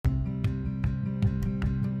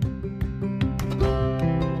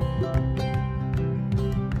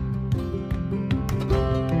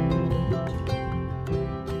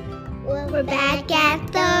We're back at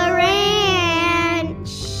the ranch.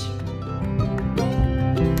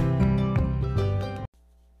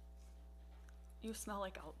 You smell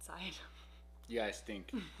like outside. Yeah, I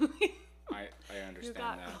stink. I understand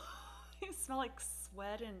that. You smell like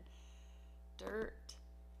sweat and dirt.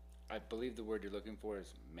 I believe the word you're looking for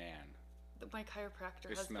is man. My chiropractor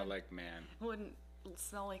You husband smell like man. wouldn't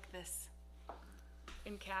smell like this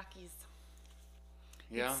in khakis.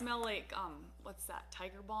 Yeah. It'd smell like what's that?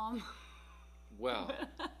 Tiger Balm. Well,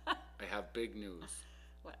 I have big news.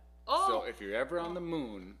 What? Oh. So if you're ever on the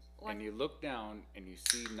moon and you look down and you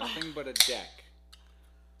see nothing but a deck,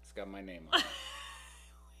 it's got my name on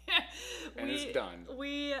it. And it's done.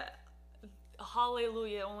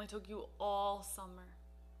 Hallelujah, it only took you all summer.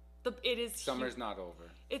 Summer's not over.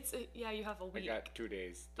 Yeah, you have a week. I got 2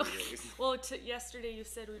 days, 3 days. Well, yesterday you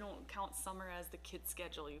said we don't count summer as the kid's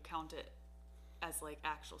schedule. You count it as like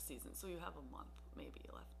actual season. So you have a month, maybe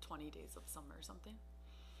left 20 days of summer or something.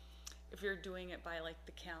 If you're doing it by like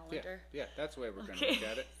the calendar. Yeah, that's the way we're going to look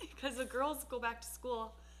at it. Because the girls go back to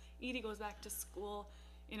school. Edie goes back to school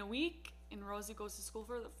in a week, and Rosie goes to school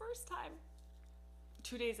for the first time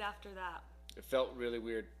 2 days after that. It felt really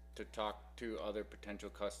weird to talk to other potential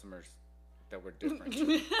customers that were different.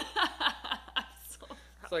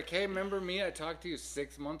 It's like, hey, remember me? I talked to you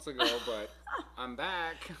 6 months ago, but I'm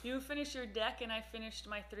back. You finished your deck, and I finished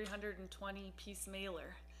my 320-piece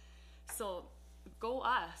mailer. So, go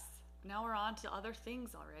us. Now we're on to other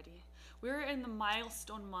things already. We're in the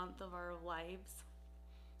milestone month of our lives.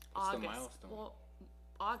 What's August. the milestone? Well,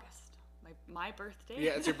 August. My birthday.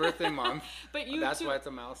 Yeah, it's your birthday month. But that's why it's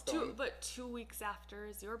a milestone. But 2 weeks after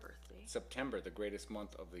is your birthday. September, the greatest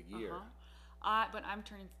month of the year. But I'm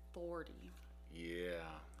turning 40. Yeah.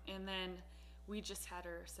 And then we just had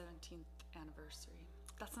our 17th anniversary.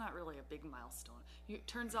 That's not really a big milestone. It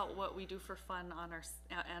turns out what we do for fun on our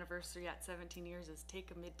anniversary at 17 years is take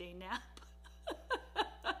a midday nap.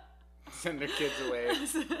 Send the kids away.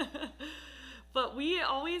 But we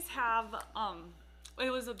always have, it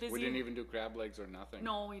was a busy... We didn't even do crab legs or nothing.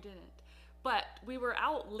 No, we didn't. But we were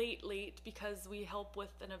out late because we help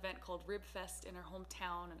with an event called Rib Fest in our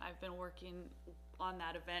hometown, and I've been working on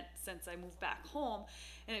that event since I moved back home,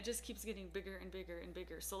 and it just keeps getting bigger and bigger and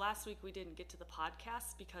bigger. So last week we didn't get to the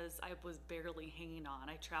podcast because I was barely hanging on.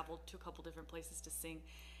 I traveled to a couple different places to sing,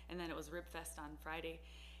 and then it was Rib Fest on Friday.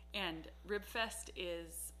 And Rib Fest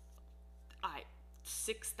is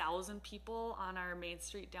 6,000 people on our main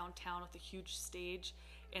street downtown with a huge stage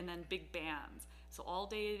and then big bands. So all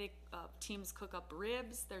day teams cook up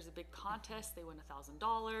ribs. There's a big contest. They win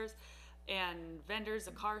 $1,000. And vendors,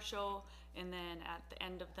 a car show. And then at the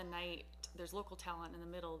end of the night, there's local talent in the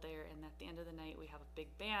middle there. And at the end of the night, we have a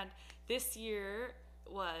big band. This year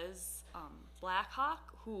was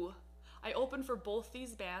Blackhawk, who I opened for both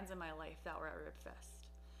these bands in my life that were at Rib Fest.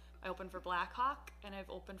 I opened for Blackhawk, and I've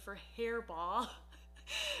opened for Hairball.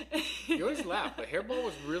 You always laugh, but Hairball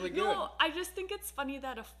was really good. No, I just think it's funny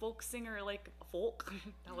that a folk singer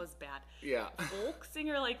that was bad. Yeah. A folk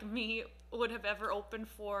singer like me would have ever opened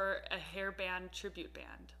for a hair band tribute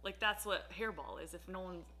band. Like that's what Hairball is. If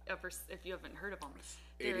you haven't heard of them,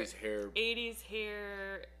 80s hair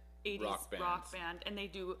 80s rock band, and they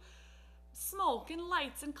do smoke and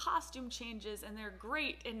lights and costume changes, and they're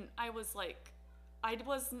great. And I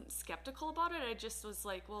wasn't skeptical about it. I just was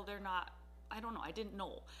like, well, they're not. I don't know. I didn't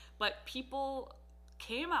know. But people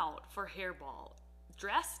came out for Hairball,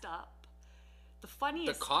 dressed up. The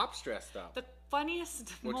cops dressed up. The funniest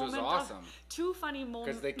which moment. Was awesome. Two funny moments.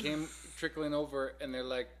 Because they came trickling over and they're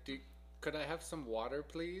like, could I have some water,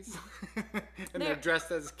 please? And they're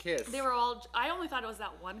dressed as Kiss. They were all. I only thought it was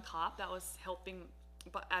that one cop that was helping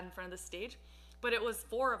in front of the stage. But it was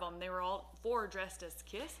 4 of them. They were all 4 dressed as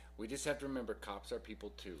Kiss. We just have to remember cops are people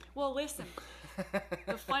too. Well, listen.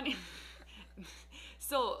 The funny.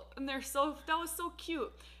 That was so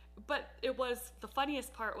cute. But the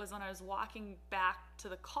funniest part was when I was walking back to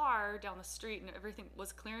the car down the street and everything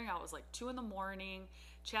was clearing out. It was like 2 a.m.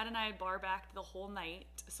 Chad and I had bar backed the whole night,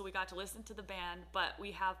 so we got to listen to the band, but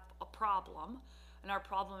we have a problem. And our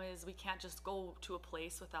problem is we can't just go to a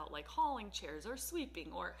place without like hauling chairs or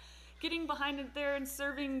sweeping or getting behind it there and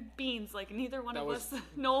serving beans. Like neither one of us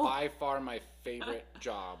know. By far my favorite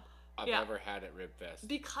job I've ever had at Rib Fest.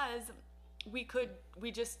 Because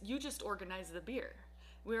you just organize the beer.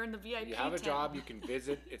 We were in the VIP You have a tent. job, you can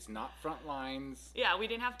visit. It's not front lines. Yeah, we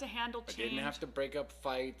didn't have to handle change. I didn't have to break up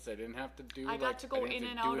fights. I didn't have to do I got to go in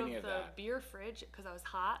and out of the that. beer fridge because I was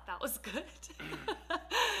hot. That was good.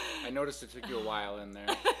 I noticed it took you a while in there.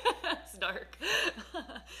 It's dark.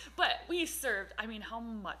 But we served, how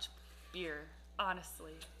much beer?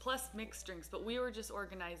 honestly. Plus mixed drinks, but we were just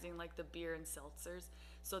organizing like the beer and seltzers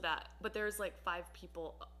but there's like 5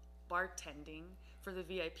 people bartending for the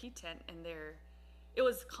VIP tent, and it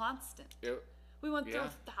was constant. We went through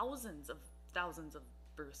thousands of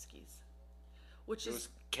brewskis, which it was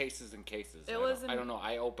cases and cases. I don't know.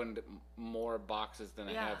 I opened more boxes than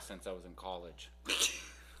I have since I was in college.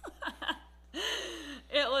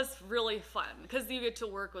 It was really fun because you get to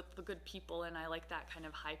work with the good people, and I like that kind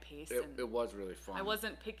of high pace. It was really fun. I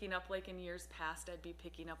wasn't picking up like in years past. I'd be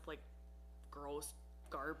picking up like gross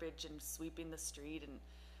garbage and sweeping the street, and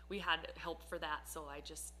we had help for that, so I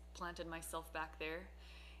just planted myself back there.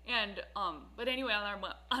 And but anyway,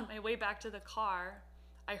 on my way back to the car,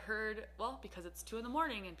 I heard, because it's 2 a.m.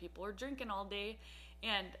 and people are drinking all day,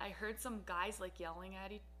 and I heard some guys like yelling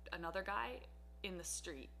at another guy in the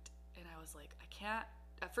street, and I was like,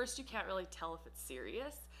 at first you can't really tell if it's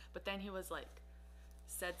serious, but then he was like,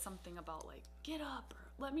 said something about like, get up,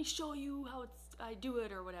 or let me show you how I do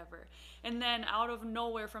it, or whatever. And then out of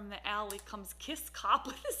nowhere from the alley comes Kiss Cop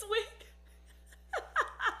with his wig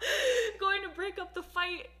going to break up the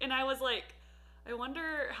fight. And I was like, I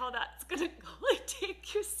wonder how that's gonna go. Like,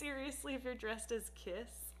 take you seriously if you're dressed as Kiss.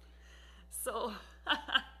 So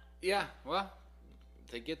yeah, well,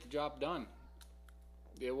 they get the job done.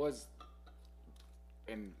 It was,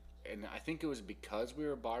 and I think it was because we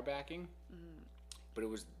were bar backing, but it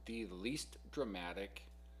was the least dramatic,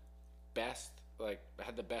 best, like,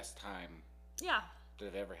 had the best time that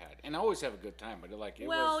I've ever had. And I always have a good time, but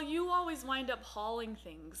you always wind up hauling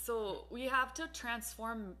things. So we have to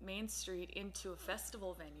transform Main Street into a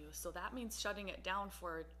festival venue. So that means shutting it down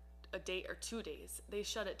for a day or 2 days. They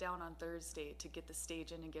shut it down on Thursday to get the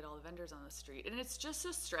stage in and get all the vendors on the street. And it's just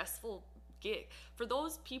a stressful gig. For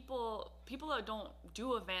those people that don't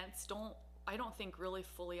do events, I don't think really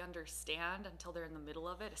fully understand until they're in the middle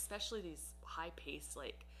of it, especially these high paced,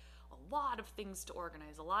 like a lot of things to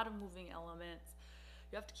organize, a lot of moving elements.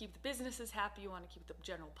 You have to keep the businesses happy. You want to keep the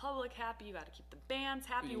general public happy. You got to keep the bands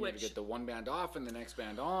happy. You got to get the one band off and the next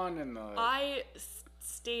band on, and I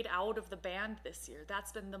stayed out of the band this year.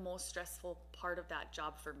 That's been the most stressful part of that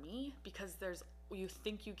job for me, because you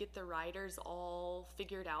think you get the riders all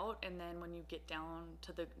figured out, and then when you get down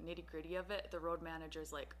to the nitty gritty of it, the road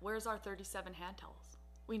manager's like, where's our 37 hand towels?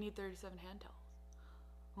 We need 37 hand towels.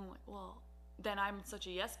 I'm like, well, then I'm such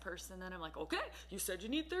a yes person, then I'm like, okay, you said you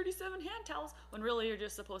need 37 hand towels, when really you're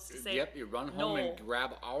just supposed to say, yep, you run home no. and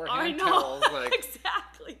grab our hand towels. Like,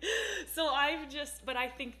 exactly. So but I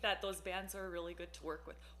think that those bands are really good to work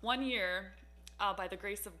with. One year, by the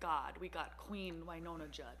grace of God, we got Queen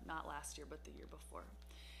Wynonna Judd, not last year, but the year before.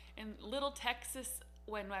 And Little Texas,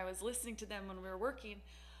 when I was listening to them when we were working,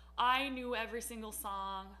 I knew every single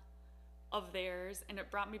song of theirs, and it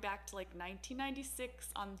brought me back to like 1996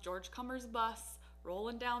 on George Cummer's bus,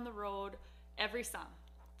 rolling down the road, every song.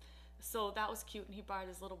 So that was cute, and he brought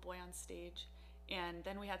his little boy on stage. And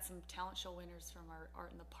then we had some talent show winners from our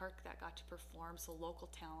Art in the Park that got to perform, so local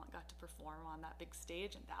talent got to perform on that big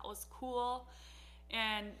stage, and that was cool.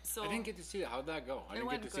 And so I didn't get to see that. How'd that go? I didn't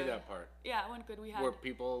get to see that part. Yeah, it went good. We had were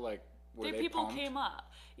people people pumped? Came up.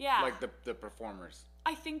 Yeah. Like the performers.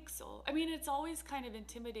 I think so. I mean, it's always kind of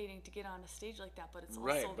intimidating to get on a stage like that, but it's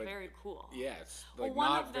also very cool. Yes. Like,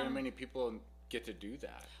 not very many people get to do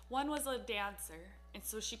that. One was a dancer, and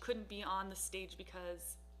so she couldn't be on the stage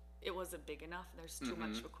because it wasn't big enough. There's too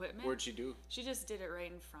much equipment. What'd she do? She just did it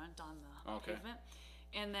right in front on the pavement.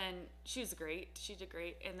 And then she was great. She did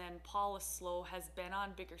great. And then Paula Slow has been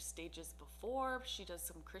on bigger stages before. She does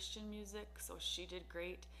some Christian music, so she did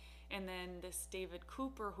great. And then this David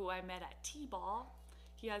Cooper, who I met at T-Ball,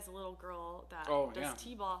 he has a little girl that does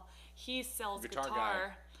T-Ball. He sells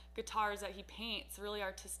guitars that he paints, a really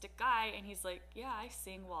artistic guy. And he's like, yeah, I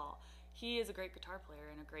sing well. He is a great guitar player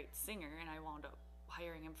and a great singer, and I wound up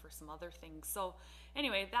hiring him for some other things. So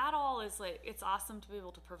anyway, that all is like, it's awesome to be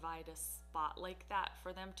able to provide a spot like that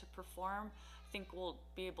for them to perform. I think we'll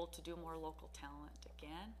be able to do more local talent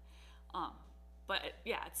again. But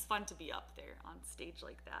yeah, it's fun to be up there on stage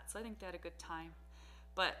like that. So I think they had a good time.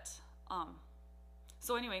 But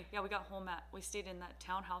so anyway, yeah, we stayed in that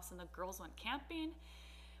townhouse, and the girls went camping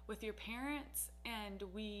with your parents, and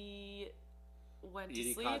we went to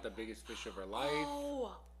sleep. Edie caught the biggest fish of her life.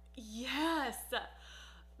 Oh, yes.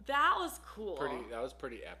 That was cool. That was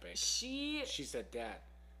pretty epic. She said, Dad,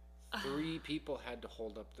 3 people had to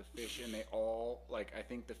hold up the fish, and they all, like, I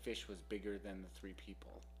think the fish was bigger than the 3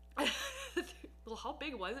 people. Well, how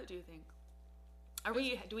big was it, do you think?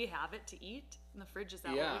 Do we have it to eat in the fridge? Is that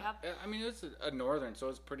what we have? I mean, it's a northern, so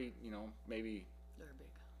it's pretty, maybe. They're big.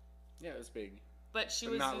 Yeah, it was big. But she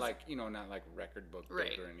But was not using, like, not like record book right.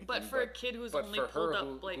 big or anything. But for a kid who's but only for pulled her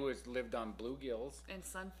up like who has lived on bluegills, and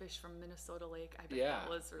sunfish from Minnesota Lake, I bet yeah, that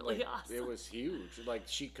was really like, awesome. it was huge. Like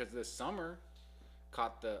because this summer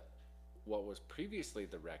caught what was previously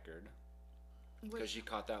the record because she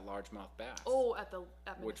caught that largemouth bass. Oh, at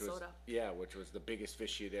which Minnesota. which was the biggest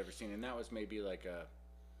fish she had ever seen, and that was maybe like a,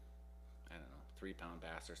 I don't know, 3-pound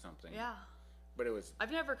bass or something. Yeah. But it was.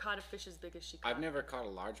 I've never caught a fish as big as she caught. I've never caught a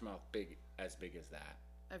largemouth as big as that.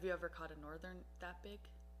 Have you ever caught a northern that big?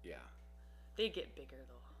 Yeah. They get bigger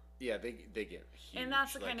though. Yeah, they get huge. And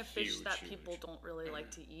that's the like, kind of fish huge, that huge. people don't really like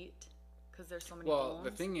to eat because there's so many Well, bones.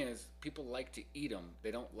 the thing is, people like to eat them.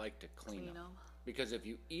 They don't like to clean them. Because if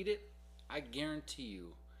you eat it, I guarantee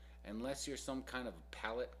you, unless you're some kind of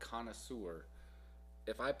palate connoisseur,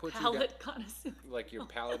 if I put Palate connoisseur. like your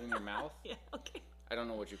palate in your mouth, Yeah, okay. I don't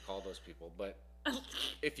know what you call those people, but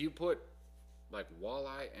if you put like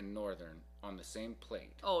walleye and northern on the same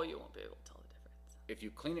plate, Oh, you won't be able to tell the difference. if you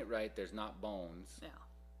clean it right, there's not bones.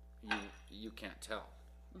 Yeah. You can't tell.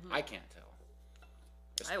 I can't tell.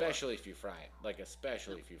 I will. Especially if you fry it. Like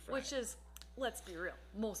especially if you fry Which it. is, let's be real,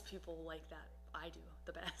 most people like that. I do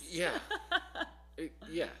the best. Yeah.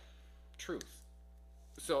 Yeah. Truth.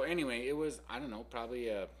 So anyway, it was, I don't know, probably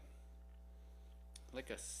like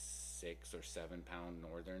a 6 or 7 pound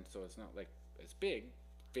northern, so it's not like, it's big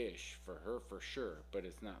fish for her for sure, but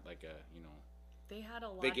it's not like a, They had a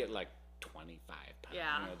lot. they get like 25 pounds.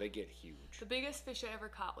 Yeah. They get huge. The biggest fish I ever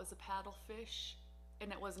caught was a paddlefish,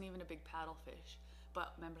 and it wasn't even a big paddlefish.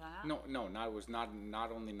 But remember that? No, it was not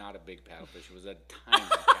only not a big paddlefish, it was a tiny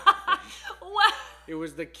paddlefish. What? It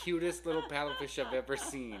was the cutest little paddlefish I've ever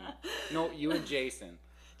seen. No, you and Jason.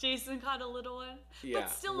 Jason caught a little one. Yeah, But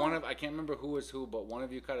still, I can't remember who was who, but one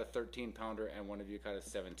of you caught a 13-pounder and one of you caught a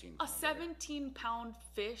 17-pounder. a 17-pound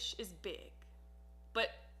fish is big, but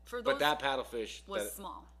for those But that paddlefish, was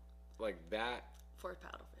small like that for a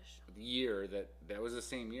paddlefish. year, that was the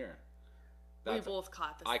same year. We both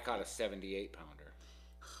caught this. I caught a 78-pounder.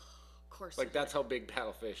 Of course. Like you that's did. how big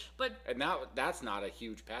paddlefish. But and that's not a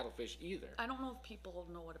huge paddlefish either. I don't know if people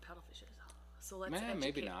know what a paddlefish is. So let's Man, educate.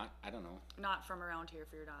 maybe not. I don't know. Not from around here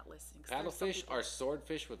if you're not listening. 'Cause there's some Paddlefish people- are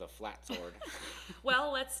swordfish with a flat sword.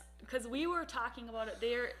 Well, because we were talking about it.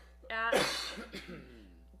 They're at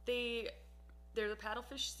there's a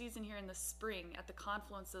paddlefish season here in the spring at the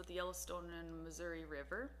confluence of the Yellowstone and Missouri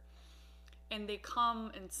River, and they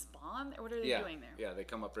come and spawn. Or what are they doing there? Yeah, they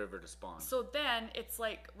come upriver to spawn. So then it's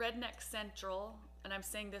like Redneck Central, and I'm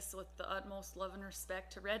saying this with the utmost love and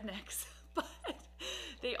respect to rednecks, but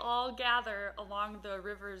they all gather along the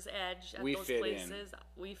river's edge at We those fit in. places.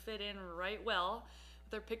 We fit in right well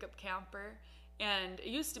with our pickup camper. And it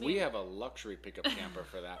used to be We have a luxury pickup camper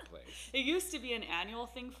for that place. it used to be an annual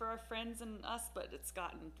thing for our friends and us, but it's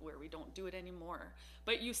gotten where we don't do it anymore.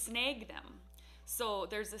 But you snag them. So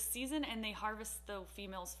there's a season and they harvest the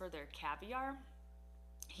females for their caviar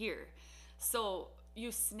here. So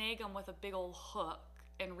you snag them with a big old hook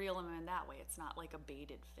and reel them in that way. It's not like a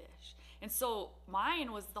baited fish. And so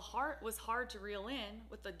mine was hard to reel in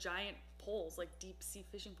with the giant poles, like deep sea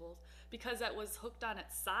fishing poles, because it was hooked on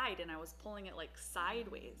its side and I was pulling it like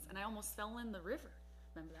sideways and I almost fell in the river.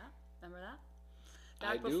 Remember that?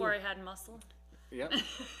 Back I do. before I had muscle, Yep.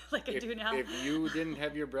 like I do now. If you didn't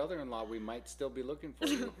have your brother-in-law, we might still be looking for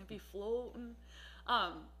you I'd be floating.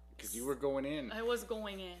 because you were going in. I was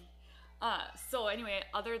going in. So anyway,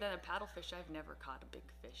 other than a paddlefish, I've never caught a big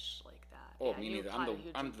fish like that. Oh, Yeah, me you neither. caught a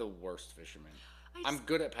huge I'm one. the worst fisherman. I I'm just-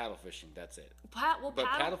 good at paddle fishing. That's it. Well, But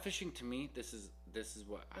paddle paddle fishing to me, this is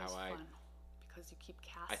what is how I fun because you keep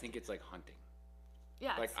casting. I think it's like hunting.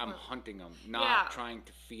 yeah, Like it's I'm more- hunting them, not Yeah. trying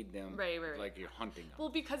to feed them. Right. Like you're hunting them. Well,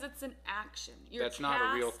 because it's an action. You're That's not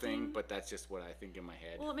a real casting- thing, but that's just what I think in my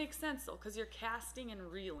head. Well, it makes sense though, because you're casting and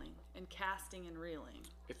reeling and casting and reeling.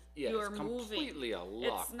 It's moving. completely a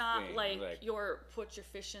luck It's not thing. like you're put your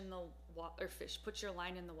fish in the water, or put your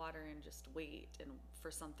line in the water and just wait and for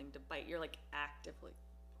something to bite. You're like actively,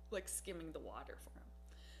 like skimming the water for them.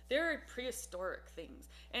 They're prehistoric things,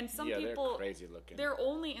 and some people they're crazy looking. They're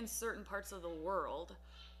only in certain parts of the world.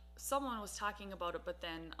 Someone was talking about it, but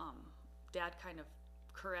then Dad kind of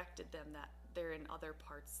corrected them that they're in other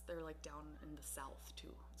parts. They're like down in the south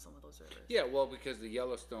too. Some of those rivers. Yeah, well, because the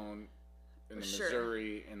Yellowstone and the Sure.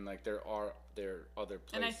 Missouri and like there are other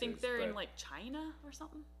places. And I think they're in but like China or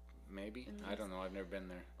something. maybe I don't know. I've never been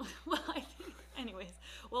there. Well, I think, anyways.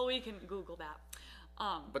 Well, we can Google that.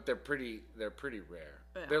 But they're pretty rare.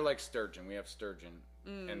 Yeah. They're like sturgeon. We have sturgeon,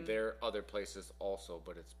 and there are other places also,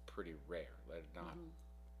 but it's pretty rare. They're not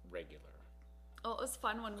regular. Oh, it was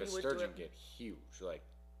fun when we Because would do sturgeon it. get huge. Like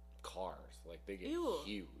cars. Like they get Ew.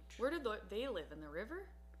 huge. Where do they live? In the river?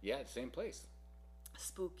 Yeah, same place.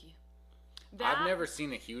 Spooky. I've never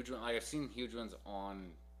seen a huge one. Like, I've seen huge ones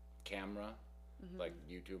on camera, like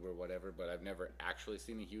YouTube or whatever, but I've never actually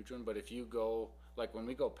seen a huge one. But if you go, like when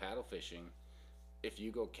we go paddle fishing, if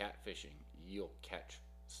you go catfishing, you'll catch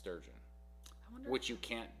sturgeon, which you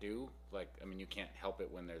can't do. Like, I mean, you can't help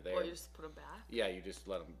it when they're there. Well, you just put them back? Yeah, you just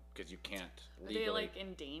let them, because you can't legally. Are they, like,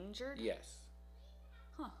 endangered? Yes.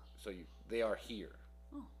 Huh. So they are here.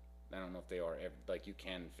 Oh. I don't know if they are, like, you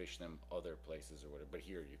can fish them other places or whatever, but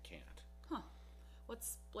here you can't. Huh.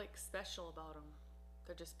 What's, like, special about them?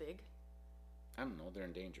 They're just big? I don't know. They're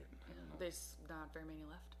endangered. I don't know. There's not very many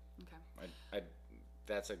left? Okay.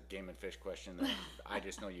 That's a game and fish question that I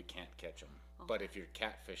just know you can't catch them. Okay. But if you're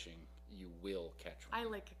catfishing, you will catch them. I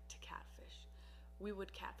like to catfish. We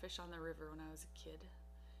would catfish on the river when I was a kid.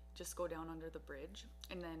 Just go down under the bridge,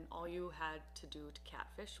 and then all you had to do to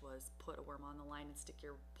catfish was put a worm on the line and stick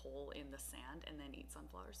your pole in the sand and then eat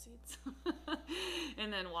sunflower seeds.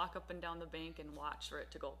 And then walk up and down the bank and watch for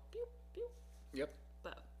it to go pew, pew. Yep.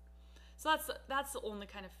 But so that's the only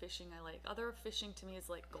kind of fishing I like. Other fishing to me is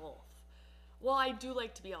like golf. Well, I do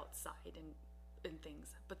like to be outside and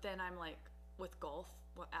things, but then I'm like, with golf,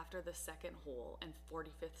 after the second hole and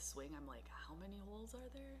 45th swing, I'm like, how many holes are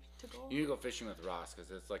there to go? You need to go fishing with Ross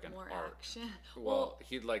because it's like an More art. action. Well,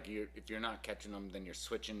 he'd like you. If you're not catching them, then you're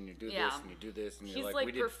switching. And you do Yeah. this and you do this, and He's you're like, like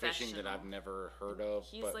we did fishing that professional. I've never heard of,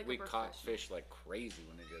 He's but like a we caught professional. fish like crazy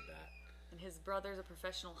when they did that. And his brother's a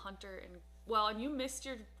professional hunter, and you missed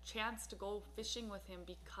your chance to go fishing with him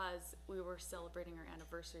because we were celebrating our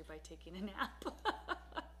anniversary by taking a nap.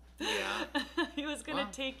 Yeah. He was gonna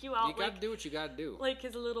Well, take you out You gotta do what you gotta do. like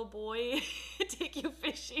his little boy, take you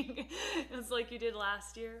fishing. It was like you did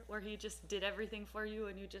last year, where he just did everything for you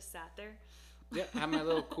and you just sat there. Yeah, I have my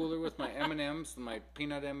little cooler with my M&Ms, my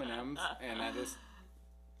peanut M&Ms, and I just.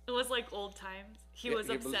 It was like old times. He was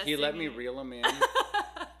obsessing. He let me reel them in.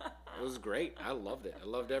 It was great. I loved it. I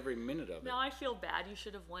loved every minute of it. Now I feel bad. You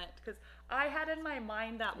should have went because I had in my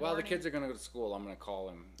mind that Well, morning. the kids are gonna go to school. I'm gonna call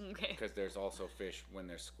them. Okay. Because there's also fish when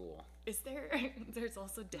there's school. Is there? There's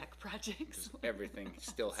also deck projects. Everything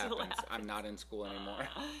still Still happens. I'm happens. not in school anymore.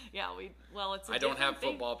 Yeah, well, it's. I I don't have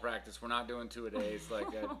football practice. We're not doing 2-a-days. Like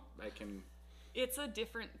I can. It's a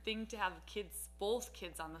different thing to have both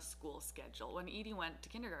kids on the school schedule. When Edie went to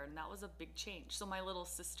kindergarten, that was a big change. So my little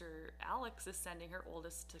sister Alex is sending her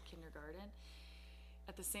oldest to kindergarten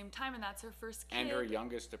at the same time, and that's her first kid. And her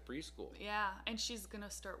youngest to preschool. Yeah, and she's gonna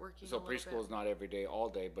start working. So a little preschool is bit. not every day, all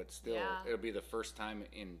day, but still, Yeah. it'll be the first time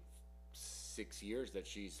in 6 years that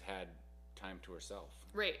she's had time to herself.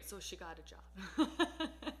 Right, so she got a job.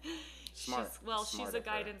 Smart. She's Smart a of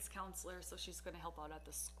her. guidance counselor, so she's going to help out at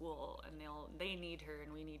the school, and they need her,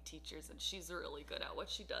 and we need teachers, and she's really good at what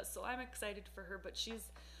she does. So I'm excited for her, but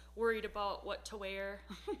she's worried about what to wear.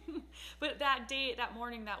 But that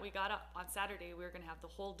morning that we got up on Saturday, we were going to have the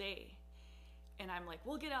whole day, and I'm like,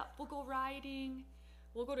 we'll get up, we'll go riding,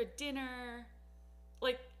 we'll go to dinner.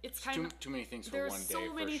 Like, it's kind of too many things for there's one day.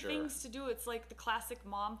 so many for sure. things to do. It's like the classic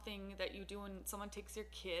mom thing that you do when someone takes your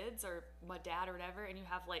kids or my dad or whatever, and you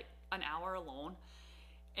have like an hour alone.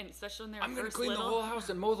 And especially when they're I'm gonna first clean little. the whole house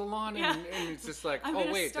and mow the lawn, Yeah. and it's just like, I'm oh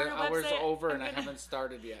gonna wait, start the a hour's website. over and I'm I gonna- haven't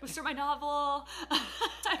started yet. Start my novel.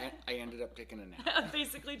 I ended up taking a nap.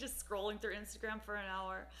 Basically just scrolling through Instagram for an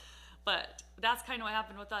hour. But that's kind of what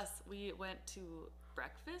happened with us. We went to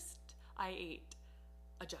breakfast. I ate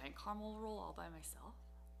a giant caramel roll all by myself.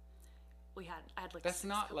 I had like That's 6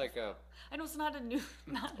 not cups. like a. I know it's not news.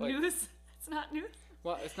 Like- It's not news.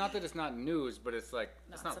 Well, it's not that it's not news, but it's like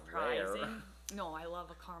it's not surprising. rare. No, I love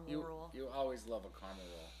a caramel roll. You always love a caramel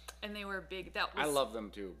roll. And they were big. That was I love them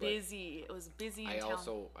too, but busy. It was busy in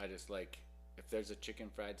town. I just like if there's a chicken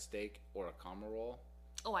fried steak or a caramel roll,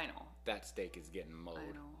 Oh, I know. that steak is getting mowed.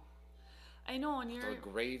 I know, and you're The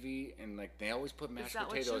gravy and like they always put mashed that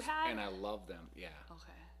what you potatoes, had? and I love them. Yeah,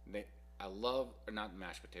 okay. I love or not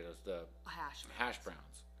mashed potatoes, the A hash. hash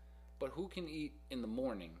browns. But who can eat in the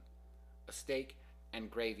morning a steak and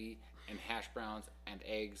gravy and hash browns and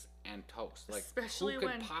eggs and toast? Like Especially who could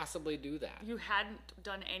when possibly do that? You hadn't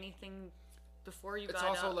done anything before you It's got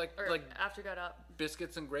also up, like- or like- after you got up.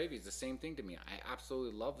 Biscuits and gravy is the same thing to me. I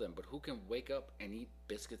absolutely love them, but who can wake up and eat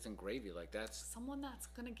biscuits and gravy? Like that's Someone that's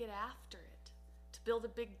gonna get after it to build a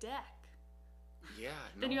big deck. yeah.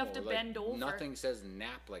 Then you have to like, bend over. Nothing says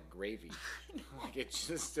nap like gravy. Like it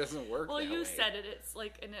just doesn't work. Well, that you way. said it. It's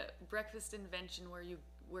like a breakfast invention where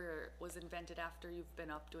it was invented after you've been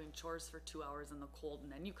up doing chores for 2 hours in the cold,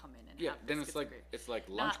 and then you come in and Yeah, have then biscuits and gravy. it's like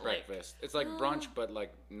lunch Not like, breakfast. It's like brunch, but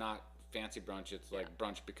like not fancy brunch. It's like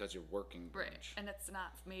brunch because you're working brunch. Right. And it's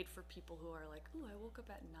not made for people who are like, ooh, I woke up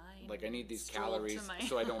at 9. Like I need these strolled to calories my-"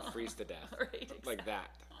 so I don't freeze to death. Right, Like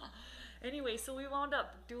that. Anyway, so we wound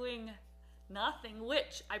up doing nothing,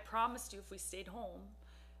 which I promised you if we stayed home,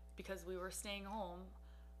 because we were staying home,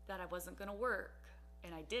 that I wasn't going to work.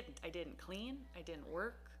 And I didn't. I didn't clean. I didn't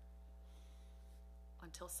work.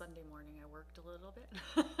 Until Sunday morning, I worked a little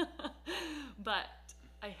bit. But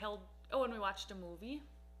I held, and we watched a movie.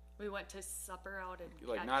 We went to supper out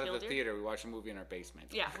Like at not at Killdeer. the theater. We watched a movie in our basement.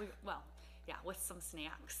 Yeah, with some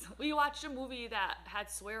snacks. We watched a movie that had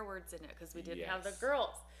swear words in it because we didn't have the Yes.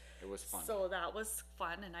 girls. It was fun. So that was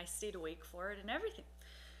fun, and I stayed awake for it and everything.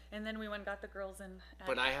 And then we went and got the girls in.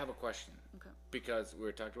 But I have a question. Okay. Because we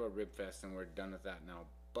were talking about Rib Fest and we're done with that now.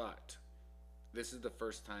 But this is the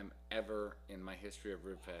first time ever in my history of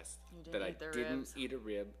Rib Fest You didn't that I eat the didn't ribs. eat a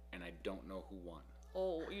rib, and I don't know who won.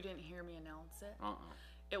 Oh, you didn't hear me announce it?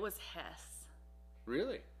 It was Hess.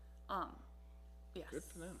 Really? Yes. Good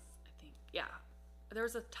for them. I think. Yeah. There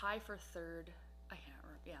was a tie for third. I can't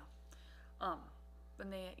remember. Yeah.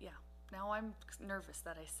 And they, Now I'm nervous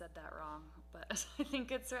that I said that wrong, but I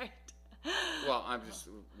think it's right. Well, I'm just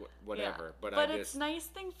whatever. Yeah. But But it's nice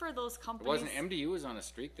thing for those It companies. wasn't MDU was on a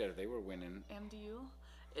streak there. They were winning. MDU.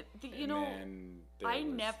 And then I there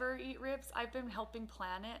was- never eat ribs. I've been helping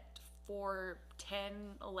plan it for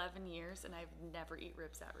 10, 11 years, and I've never eat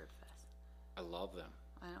ribs at Rib Fest. I love them.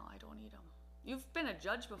 I know, I don't eat them. You've been a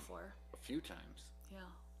judge before. A few times. Yeah.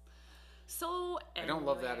 So, I don't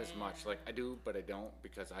love that as anyway. much. Like I do, but I don't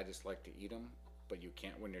because I just like to eat them. But you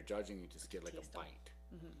can't when you're judging. You just get like Taste a 'em.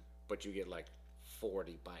 bite. But you get like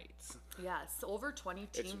 40 bites. Yeah, it's over 20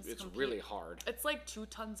 teams. It's compete. really hard. It's like 2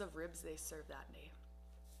 tons of ribs they serve that day.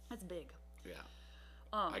 That's big. Yeah.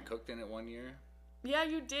 I cooked in it one year. Yeah,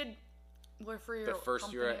 you did. Where for your The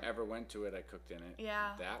first year I company? ever went to it, I cooked in it.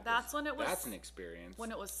 Yeah, That's when it was. That's an experience.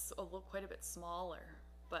 When it was quite a bit smaller,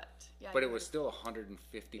 but yeah. But it you're was right. still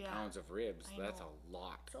 150 Yeah. pounds of ribs. I That's know. a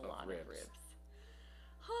lot, It's a of, lot ribs. of ribs.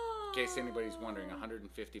 In case anybody's wondering,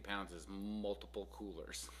 150 pounds is multiple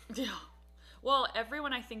coolers. Yeah. Well,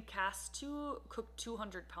 everyone I think has to cook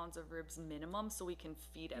 200 pounds of ribs minimum, so we can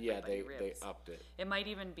feed Yeah, everybody they ribs. upped it. It might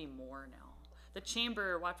even be more now. The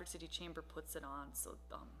chamber, Watford City Chamber, puts it on. So,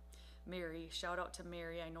 Mary, shout out to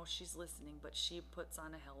Mary. I know she's listening, but she puts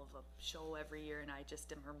on a hell of a show every year, and I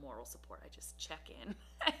just am her moral support. I just check in.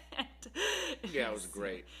 Yeah, it was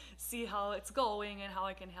great. See how it's going and how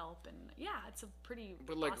I can help, and yeah, it's a pretty.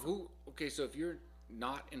 But like awesome. Okay, so if you're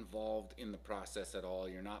not involved in the process at all,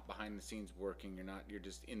 you're not behind the scenes working, you're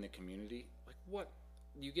just in the community. Like what?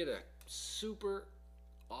 You get a super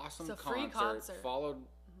awesome It's a free concert. followed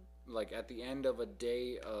like at the end of a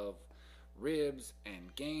day of ribs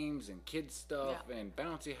and games and kids stuff Yeah. and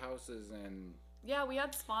bouncy houses and Yeah, we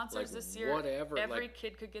had sponsors like, this year. whatever, Every like,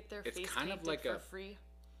 kid could get their it's face kind of painted like for a- free.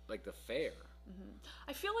 like the fair.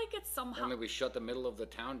 I feel like it's somehow Only we shut the middle of the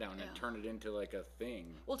town down and Yeah. turn it into like a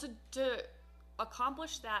thing. well to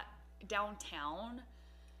accomplish that downtown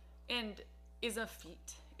and is a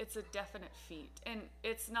feat. It's a definite feat, and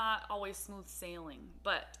it's not always smooth sailing.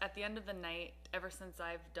 But at the end of the night, ever since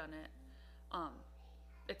I've done it,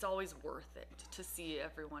 it's always worth it to see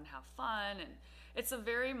everyone have fun, and it's a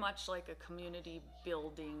very much like a community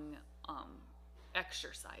building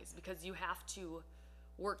exercise because you have to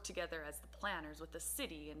work together as the planners with the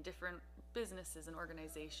city and different businesses and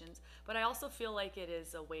organizations. But I also feel like it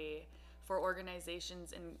is a way for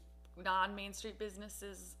organizations and non-Main Street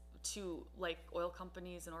businesses to, like oil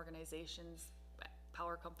companies and organizations,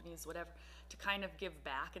 power companies, whatever, to kind of give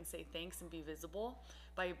back and say thanks and be visible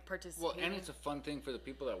by Well, participating. and it's a fun thing for the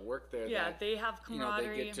people that work there. Yeah, that, they have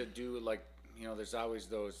camaraderie. they get to do like, there's always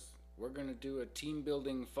those, we're going to do a team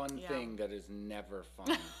building fun Yeah. thing that is never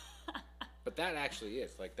fun. But that actually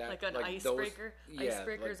is like that. like an those- icebreaker. yeah,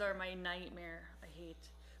 Icebreakers like, are my nightmare. I hate.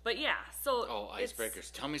 But yeah, so oh, it's-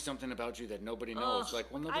 icebreakers. Tell me something about you that nobody knows. Ugh,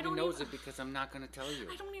 Like, well, I nobody don't knows even- it because I'm not going to tell you.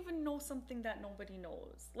 I don't even know something that nobody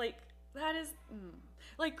knows. Like that is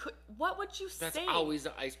like what would you That's say? always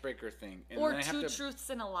the icebreaker thing. And or then I have two to, truths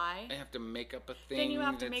and a lie. I have to make up a thing. Then you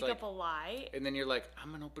have to that's make like, up a lie. And then you're like,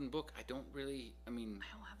 I'm an open book. I don't really. I mean,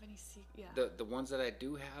 I don't have any secret. Yeah. the ones that I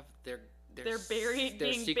do have, they're Buried, they're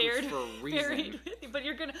being secrets buried, for a reason. buried with you. But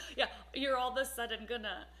you're all of a sudden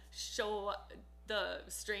gonna show the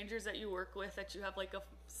strangers that you work with that you have like a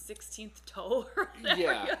 16th toe or whatever.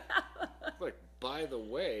 Yeah. you have. Like, by the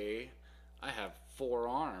way, I have 4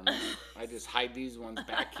 arms. I just hide these ones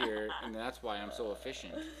back here, and that's why I'm so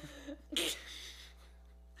efficient. I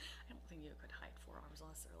don't think you could hide 4 arms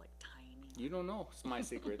unless they're like tiny. You don't know. It's my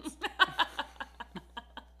secrets.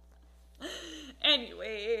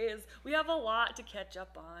 Anyways, we have a lot to catch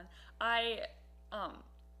up on.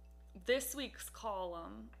 This week's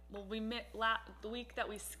column, well, the week that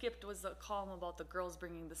we skipped was a column about the girls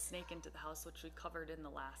bringing the snake into the house, which we covered in the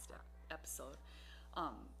last episode,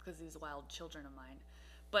 because these wild children of mine.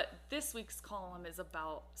 But this week's column is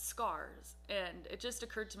about scars, and it just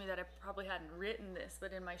occurred to me that I probably hadn't written this,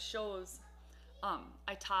 but in my shows,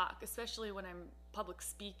 I talk, especially when I'm public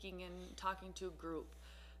speaking and talking to a group,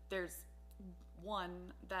 there's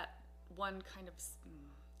one kind of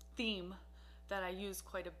theme that I use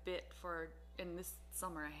quite a bit for, in this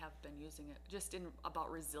summer I have been using it, just in about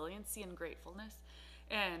resiliency and gratefulness.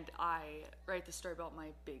 And I write the story about my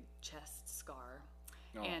big chest scar.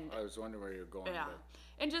 No, and I was wondering where you're going. yeah,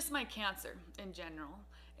 and just my cancer in general.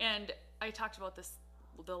 And I talked about this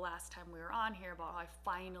the last time we were on here, about how I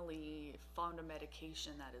finally found a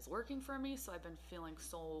medication that is working for me, so I've been feeling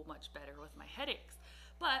so much better with my headaches.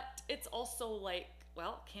 But it's also like,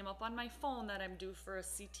 well, it came up on my phone that I'm due for a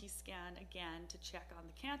CT scan again to check on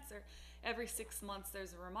the cancer. Every 6 months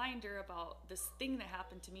there's a reminder about this thing that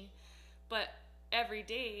happened to me, but every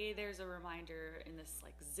day there's a reminder in this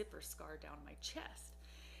like zipper scar down my chest.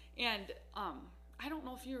 And I don't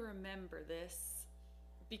know if you remember this,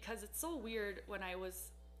 because it's so weird. When I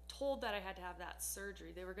was told that I had to have that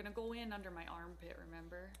surgery, they were going to go in under my armpit,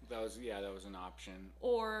 remember? That was an option.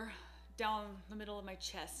 Or down the middle of my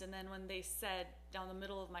chest. And then when they said down the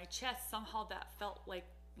middle of my chest, somehow that felt like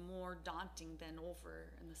more daunting than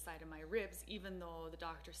over in the side of my ribs, even though the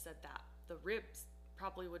doctor said that the ribs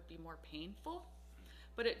probably would be more painful.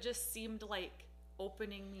 But it just seemed like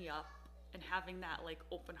opening me up and having that like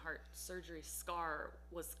open heart surgery scar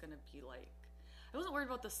was gonna be like, I wasn't worried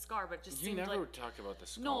about the scar, but it just seemed like... You never talked about the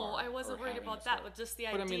scar. No, I wasn't worried about that, but just the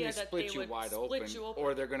idea that they would split you open.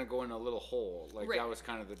 Or they're going to go in a little hole. Like, right. That was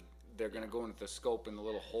kind of they're going to go into the scope in the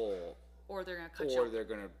little hole. Or they're going to cut you Or open. they're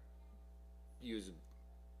going to use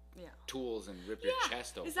tools and rip your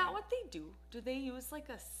chest open. Is that what they do? Do they use like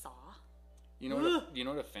a saw? You know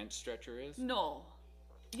what a fence stretcher is? No.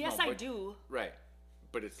 Yes, I do. Right.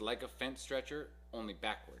 But it's like a fence stretcher, only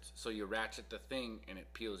backwards. So you ratchet the thing and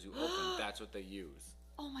it peels you open. That's what they use.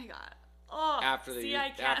 Oh my god. Oh, after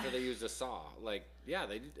they use a saw. Like, yeah,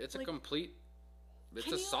 it's like, a complete,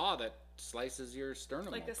 it's a saw that slices your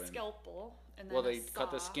sternum like open. Like a scalpel. And then they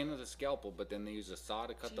cut the skin with a scalpel, but then they use a saw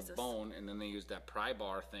to cut the bone, and then they use that pry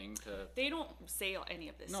bar thing to... They don't say any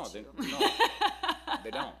of this no, to you. No,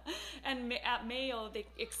 they don't. And at Mayo, they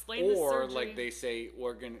explain the surgery. Or like they say,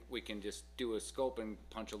 we can just do a scope and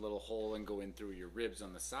punch a little hole and go in through your ribs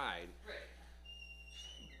on the side. Right.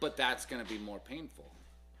 But that's going to be more painful.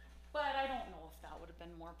 But I don't know if that would have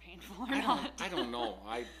been more painful or not. I don't know.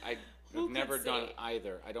 I've never done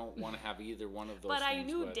either. I don't want to have either one of those but things. I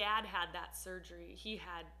knew Dad had that surgery. He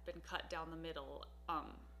had been cut down the middle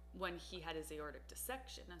when he had his aortic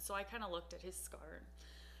dissection. And so I kind of looked at his scar and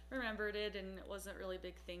remembered it, and it wasn't really a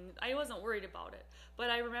big thing. I wasn't worried about it. But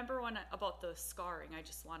I remember about the scarring, I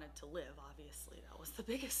just wanted to live, obviously. That was the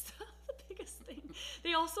biggest thing.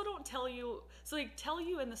 They also don't tell you, so they tell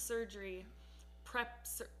you in the surgery prep,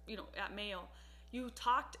 at Mayo,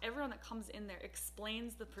 everyone that comes in there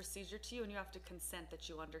explains the procedure to you, and you have to consent that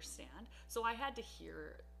you understand. So I had to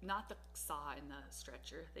hear, not the saw in the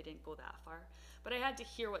stretcher, they didn't go that far, but I had to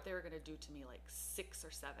hear what they were going to do to me like 6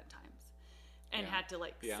 or 7 times. And had to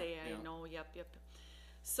say, I know, yep.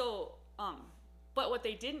 So, but what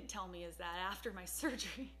they didn't tell me is that after my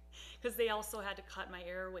surgery, because they also had to cut my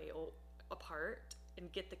airway apart and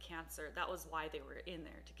get the cancer. That was why they were in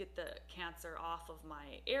there, to get the cancer off of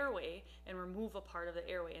my airway and remove a part of the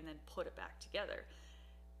airway and then put it back together.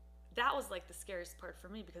 That was like the scariest part for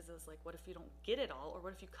me, because it was like, what if you don't get it all, or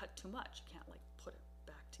what if you cut too much? You can't like put it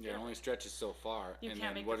back together. Yeah, it only stretches so far. You and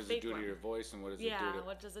can't then make what a does it fake do one. to your voice, and what does it do to... Yeah,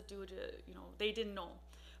 what does it do to, they didn't know.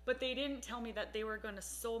 But they didn't tell me that they were going to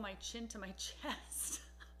sew my chin to my chest.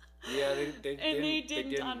 Yeah, they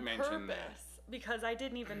didn't on mention purpose. that. Because I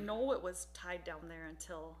didn't even know it was tied down there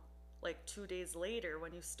until like 2 days later,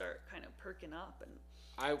 when you start kind of perking up.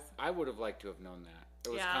 And I would have liked to have known that.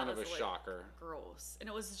 It was kind of a shocker. Gross. And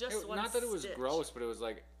it was just one not that it was stitch. gross, but it was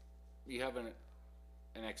like you have an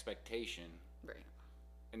expectation. Right.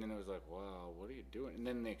 And then it was like, wow, what are you doing? And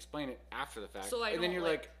then they explain it after the fact. So and then you're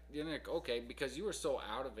like, okay, because you were so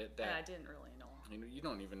out of it that I didn't really know. You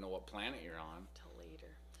don't even know what planet you're on. Till later.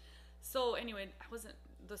 So anyway,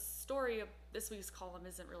 the story of this week's column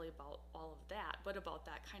isn't really about all of that, but about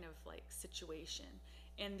that kind of like situation,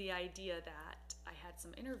 and the idea that I had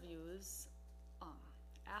some interviews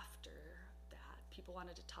after that. People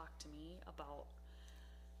wanted to talk to me about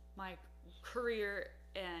my career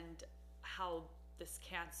and how this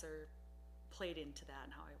cancer played into that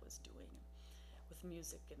and how I was doing with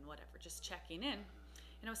music and whatever, just checking in.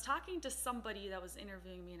 And I was talking to somebody that was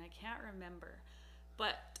interviewing me, and I can't remember,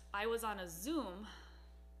 but I was on a Zoom,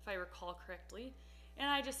 if I recall correctly, and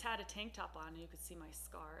I just had a tank top on and you could see my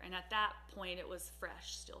scar. And at that point it was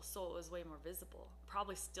fresh still, so it was way more visible.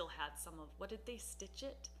 Probably still had some of, what did they stitch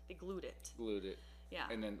it? They glued it. Glued it. Yeah.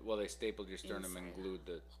 And then, well, they stapled your sternum and Inside. glued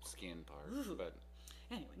the skin part. Ooh. But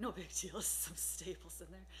Anyway, no big deal. Some staples in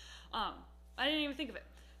there. I didn't even think of it.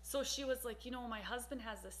 So she was like, you know, my husband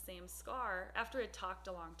has the same scar after it talked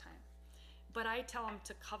a long time, but I tell him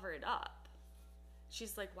to cover it up.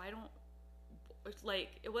 She's like, why don't, like,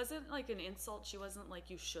 it wasn't like an insult. She wasn't like,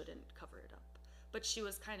 you shouldn't cover it up, but she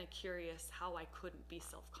was kind of curious how I couldn't be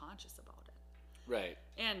self-conscious about it. right.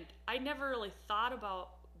 And I never really thought about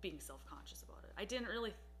being self-conscious about it.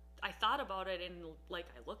 I thought about it, and like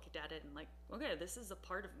I looked at it and like, okay, this is a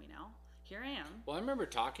part of me now. Here I am. Well, I remember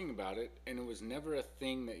talking about it, and it was never a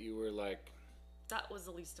thing that you were like, That was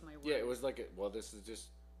the least of my worries. yeah, it was like, well, this is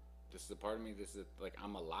a part of me. This is like,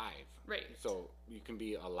 I'm alive. Right. So you can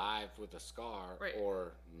be alive with a scar, Right.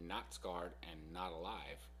 or not scarred and not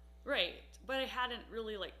alive. Right, but I hadn't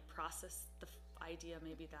really like processed the idea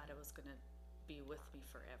maybe that it was gonna be with me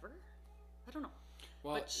forever. I don't know.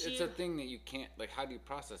 Well, But she- it's a thing that you can't, like, how do you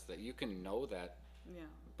process that? You can know that, Yeah.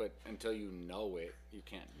 but until you know it, you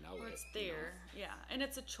can't know Well, it. it's you know? there, yeah, and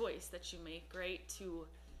it's a choice that you make, right? To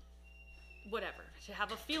whatever, to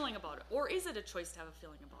have a feeling about it, or is it a choice to have a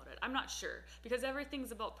feeling about it? I'm not sure, because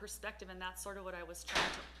everything's about perspective, and that's sort of what I was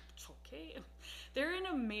trying to. Okay, they're in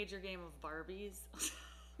a major game of Barbies,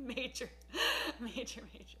 major.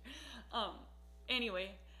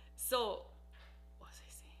 Anyway, so what was I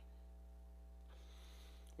saying?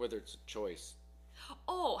 Whether it's a choice.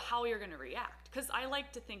 Oh, how you're going to react. Because I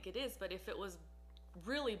like to think it is, but if it was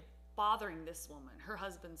really bothering this woman, her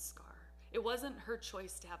husband's scar, it wasn't her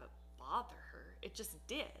choice to have it bother her. It just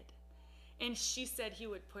did. And she said he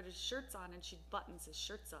would put his shirts on and she'd buttons his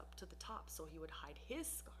shirts up to the top so he would hide his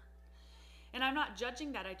scar. And I'm not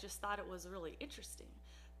judging that. I just thought it was really interesting.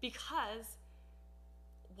 Because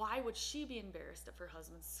why would she be embarrassed of her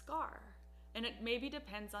husband's scar? And it maybe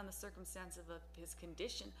depends on the circumstance of his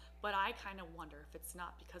condition, but I kind of wonder if it's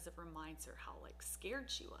not because it reminds her how like scared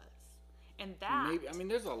she was. And that Maybe, I mean,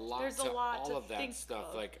 there's a lot there's to a lot all to of that think stuff.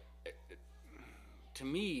 of. Like, to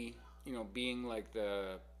me, you know, being like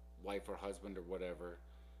the wife or husband or whatever,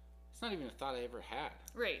 it's not even a thought I ever had.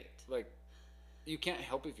 right. Like, you can't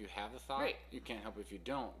help if you have the thought. Right. You can't help if you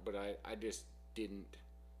don't. But I just didn't.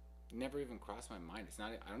 Never even crossed my mind. It's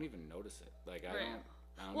not. I don't even notice it. Like, I Right.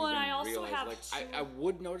 don't Well, and even I also realize. have Like, two- I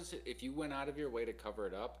would notice it if you went out of your way to cover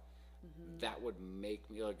it up. That would make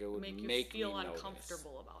me like it would Make you make feel me notice.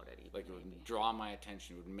 uncomfortable about it, even Like, it maybe. would draw my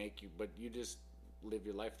attention. It would make you. But you just live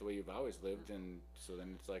your life the way you've always lived, and so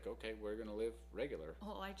then it's like, okay, we're gonna live regular.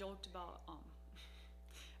 Well, I joked about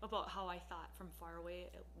how I thought from far away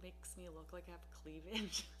it makes me look like I have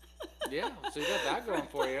cleavage. Yeah, so you got that going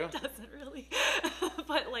for you. It doesn't really.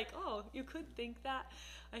 But like, oh, you could think that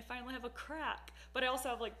I finally have a crack. But I also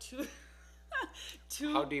have like two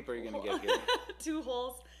How deep are you gonna get here? two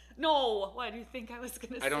holes. No, why do you think I was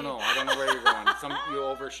gonna say? I don't know. I don't know where you're going. You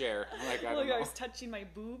overshare. Like, I Look, don't know. I was touching my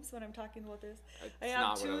boobs when I'm talking about this. I That's have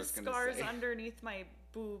not what I two was gonna scars say. underneath my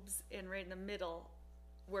boobs and right in the middle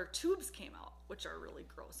where tubes came out, which are really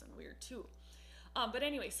gross and weird too. But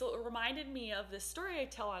anyway, so it reminded me of this story I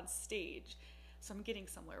tell on stage. So I'm getting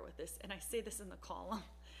somewhere with this, and I say this in the column,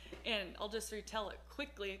 and I'll just retell it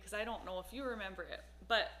quickly because I don't know if you remember it.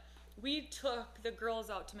 But we took the girls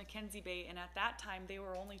out to Mackenzie Bay, and at that time they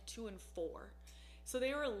were only 2 and 4. So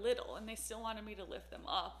they were little, and they still wanted me to lift them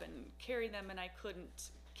up and carry them, and I couldn't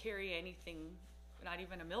carry anything, not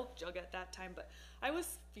even a milk jug at that time. But I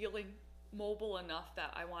was feeling mobile enough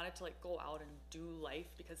that I wanted to like go out and do life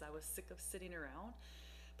because I was sick of sitting around.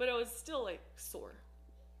 But I was still like sore.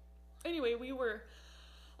 Anyway, we were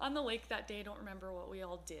on the lake that day. I don't remember what we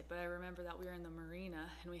all did, but I remember that we were in the marina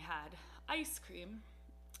and we had ice cream.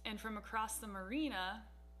 And from across the marina,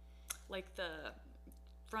 like the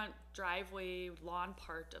front driveway lawn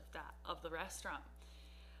part of the restaurant,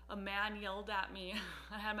 a man yelled at me.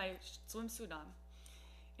 I had my swimsuit on,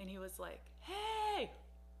 and he was like, "Hey!"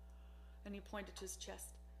 And he pointed to his chest.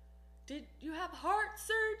 "Did you have heart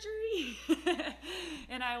surgery?"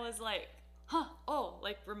 And I was like, "Huh? Oh!"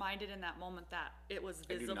 Like reminded in that moment that it was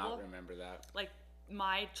I visible. do not remember that. Like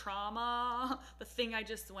my trauma, the thing I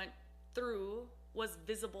just went through was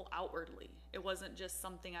visible outwardly. It wasn't just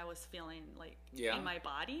something I was feeling like Yeah. in my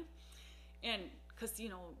body. And because, you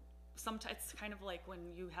know, sometimes it's kind of like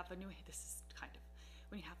when you have when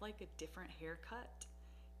you have like a different haircut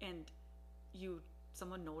and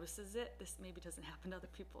someone notices it, this maybe doesn't happen to other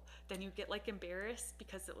people, then you get like embarrassed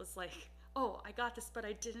because it was like, oh, I got this, but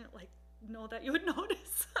I didn't like know that you would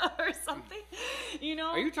notice or something, you know?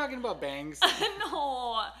 Are you talking about bangs?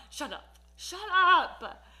 No, shut up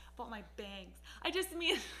about my bangs. I just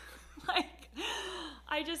mean like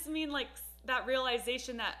that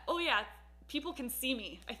realization that, oh yeah, people can see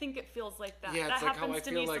me. I think it feels like that. Yeah, that it's like how I happens to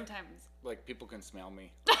feel me like, sometimes. like people can smell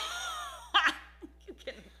me.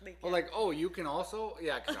 They Well, can. like, oh, you can also,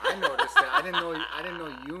 yeah, because I noticed that. I didn't know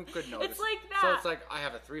you could notice. It's like that. So it's like I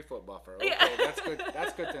have a 3-foot buffer. Okay, Yeah. that's good.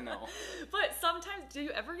 That's good to know. But sometimes, do you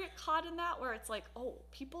ever get caught in that where it's like, oh,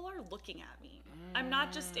 people are looking at me. I'm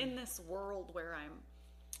not just in this world where I'm.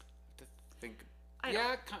 To think, I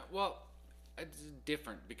yeah, well, it's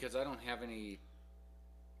different because I don't have any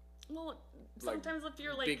Well, like, sometimes if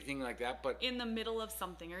you're like big thing like that, but in the middle of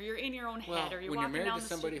something, or you're in your own well, head, or you're when you're walking married down to the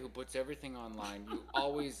somebody street. who puts everything online, you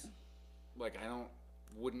always like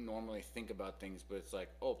wouldn't normally think about things, but it's like,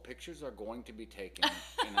 oh, pictures are going to be taken,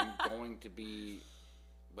 and I'm going to be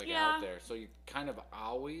like Yeah. out there, so you kind of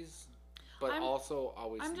always, but I'm- also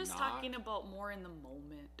always. I'm just not. talking about more in the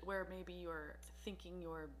moment where maybe you're thinking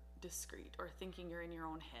you're discreet or thinking you're in your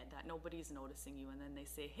own head that nobody's noticing you, and then they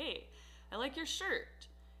say, hey, I like your shirt,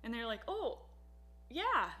 and they're like, oh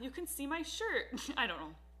yeah, you can see my shirt. I don't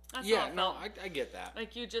know, that's how Yeah, it no, felt. I get that.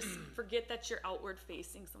 Like you just forget that you're outward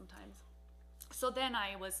facing sometimes. So then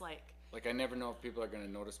I was like, Like I never know if people are going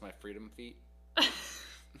to notice my freedom feet.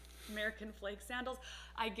 American flag sandals,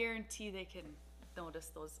 I guarantee they can notice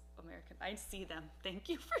those American. I see them. Thank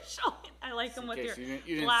you for showing. I like them with Okay, your so you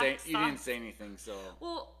didn't black say you didn't socks. say anything, so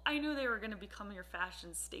Well, I knew they were going to become your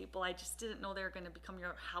fashion staple. I just didn't know they were going to become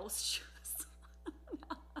your house shoes.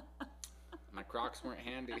 my Crocs weren't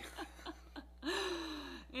handy.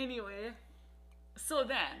 Anyway, so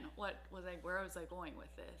then where was I going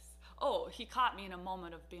with this? Oh, he caught me in a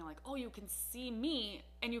moment of being like, oh, you can see me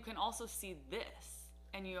and you can also see this.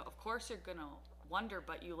 And you, of course, you're going to wonder,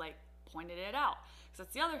 but you like pointed it out. Because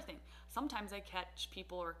that's the other thing. Sometimes I catch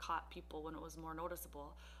people or caught people when it was more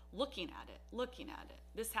noticeable looking at it.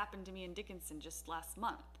 This happened to me in Dickinson just last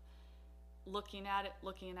month. Looking at it,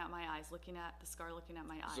 looking at my eyes, looking at the scar, looking at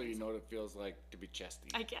my eyes. So you know what it feels like to be chesty.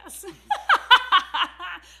 I guess.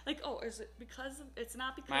 Like, oh, is it because of, it's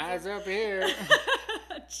not because My eyes of, are up here.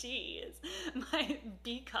 Jeez, my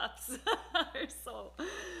B cups are so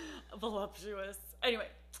voluptuous. Anyway,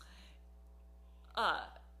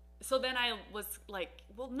 so then I was like,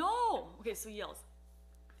 well, no. Okay, so he yells,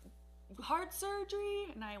 heart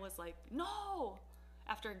surgery? And I was like, no.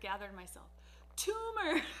 After I gathered myself,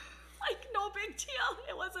 tumor. Like, no big deal.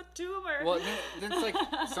 It was a tumor. Well, then it's like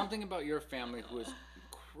something about your family who is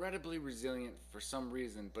incredibly resilient for some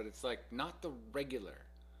reason, but it's like not the regular.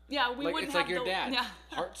 Yeah, we Like wouldn't it's have like your the, dad. Yeah.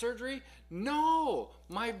 Heart surgery? No,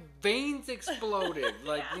 my veins exploded.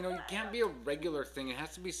 Like you know, you can't be a regular thing. It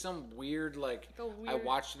has to be some weird like Like a I weird-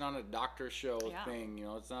 watched it on a doctor show Yeah. thing. You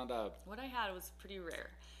know, it's not a. What I had was pretty rare.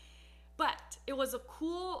 But it was a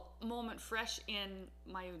cool moment, fresh in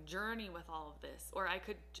my journey with all of this, or I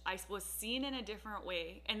was seen in a different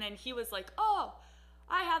way. And then he was like, oh,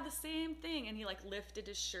 I have the same thing. And he like lifted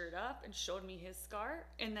his shirt up and showed me his scar.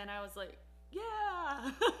 And then I was like,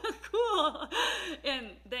 yeah, cool. And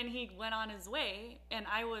then he went on his way, and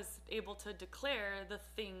I was able to declare the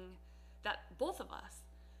thing that both of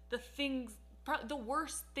us, the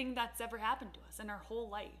worst thing that's ever happened to us in our whole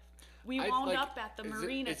life. We wound like, up at the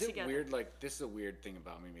marina is it together. weird? Like this is a weird thing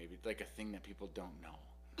about me. Maybe like a thing that people don't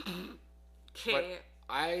know. Okay. But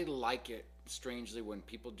I like it strangely when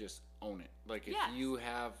people just own it. Like if Yes. you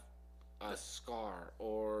have a scar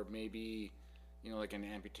or maybe, you know, like an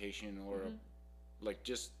amputation or Mm-hmm. like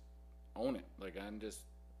just own it. Like I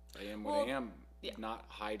am what Well, I am. yeah. Not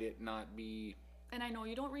hide it, not be. And I know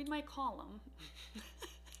you don't read my column.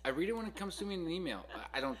 I read it when it comes to me in an email.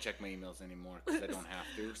 I don't check my emails anymore because I don't have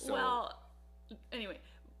to. So Well, anyway,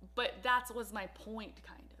 but that was my point,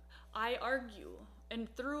 kind of. I argue, and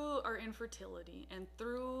through our infertility and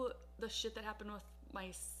through the shit that happened with my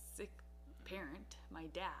sick parent, my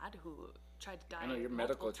dad, who tried to die. I know your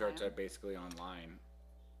medical charts are basically online.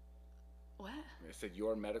 What? I said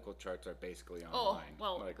your medical charts are basically Oh, online.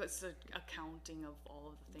 well, Like, it's an accounting of all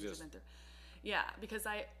of the things Just- I've been through. Yeah, because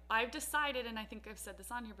I've decided, and I think I've said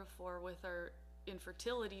this on here before, with our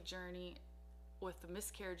infertility journey, with the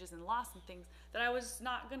miscarriages and loss and things, that I was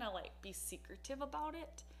not gonna like be secretive about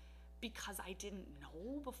it, because I didn't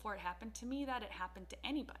know before it happened to me that it happened to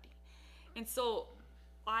anybody. And so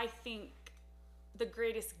I think the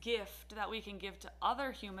greatest gift that we can give to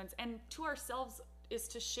other humans and to ourselves is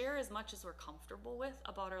to share as much as we're comfortable with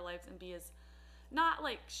about our lives and be as not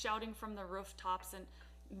like shouting from the rooftops and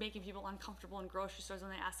making people uncomfortable in grocery stores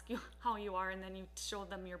when they ask you how you are and then you show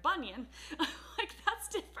them your bunion. Like, that's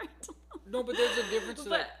different. No, but there's a difference to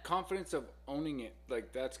that confidence of owning it.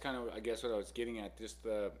 Like, that's kind of, I guess, what I was getting at. Just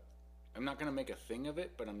I'm not going to make a thing of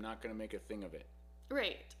it, but I'm not going to make a thing of it.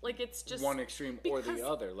 Right. Like, it's just one extreme or the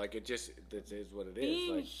other. Like, it is what it is.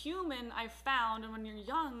 Being like, human, I've found, and when you're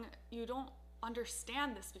young, you don't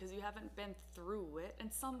understand this because you haven't been through it,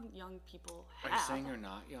 and some young people have. Are you saying you're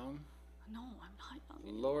not young? No, I'm not young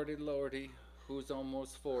anymore. Lordy, lordy, who's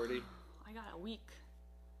almost 40? I got a week.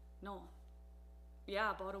 No.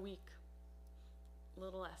 Yeah, about a week. A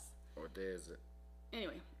little less. What day is it?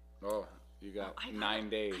 Anyway. Oh, you got 9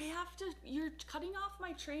 days. I have to. You're cutting off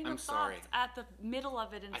my train of sorry. thoughts at the middle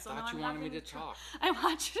of it, and I so thought now you I'm wanted me having to talk. I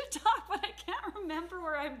want you to talk, but I can't remember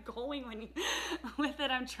where I'm going when you, with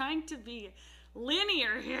it. I'm trying to be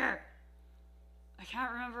linear here. I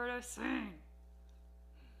can't remember what I was saying.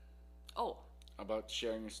 Oh. About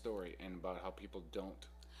sharing your story and about how people don't.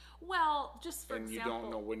 Well, just for example. And you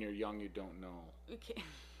don't know when you're young, you don't know. Okay.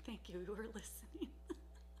 Thank you. You were listening.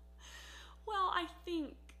 Well, I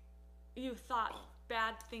think you thought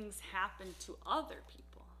bad things happen to other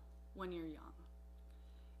people when you're young.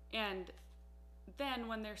 And then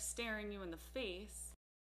when they're staring you in the face.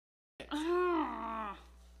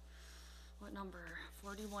 What number?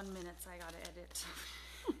 41 minutes I gotta edit.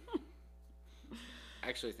 I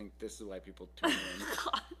actually think this is why people tune in.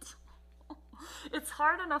 God. It's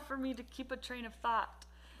hard enough for me to keep a train of thought.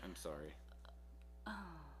 I'm sorry.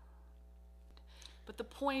 But the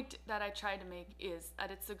point that I try to make is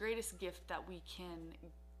that it's the greatest gift that we can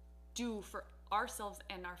do for ourselves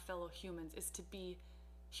and our fellow humans is to be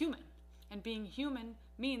human. And being human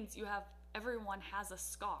means everyone has a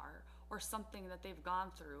scar or something that they've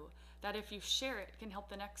gone through that if you share it can help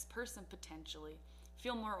the next person potentially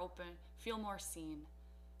feel more open, feel more seen,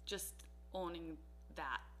 just owning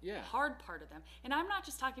that hard part of them. And I'm not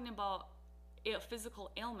just talking about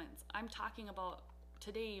physical ailments. I'm talking about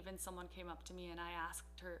today even someone came up to me and I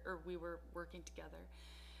asked her, or we were working together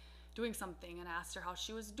doing something and asked her how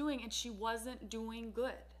she was doing and she wasn't doing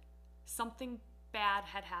good. Something bad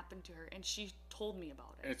had happened to her and she told me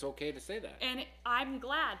about it. And it's okay to say that. And I'm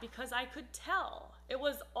glad because I could tell. It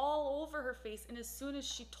was all over her face, and as soon as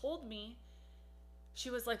she told me, she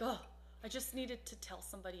was like, oh, I just needed to tell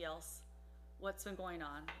somebody else what's been going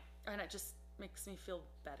on. And it just makes me feel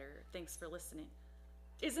better. Thanks for listening.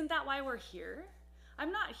 Isn't that why we're here?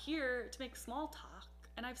 I'm not here to make small talk,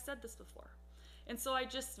 and I've said this before. And so I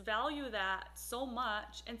just value that so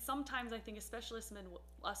much, and sometimes I think especially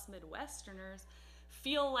us Midwesterners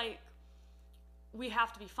feel like we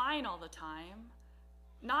have to be fine all the time,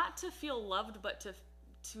 not to feel loved, but to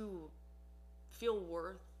feel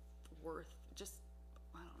worth, just,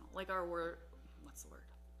 I don't know, like our word, what's the word?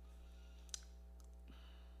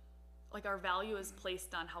 Like our value is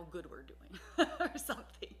placed on how good we're doing or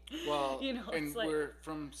something. Well, you know, and it's like, we're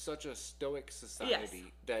from such a stoic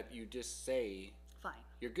society that you just say, fine.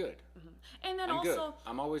 You're good. Mm-hmm. And then I'm also, good.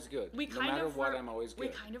 I'm always good. No matter what, I'm always good. We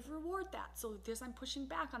kind of reward that. So I'm pushing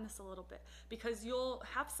back on this a little bit because you'll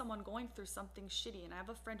have someone going through something shitty. And I have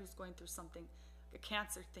a friend who's going through something, a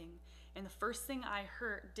cancer thing. And the first thing I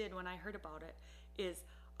did when I heard about it is,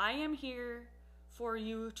 I am here for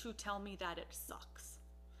you to tell me that it sucks.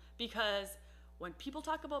 Because when people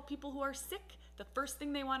talk about people who are sick, the first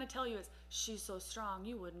thing they want to tell you is, she's so strong,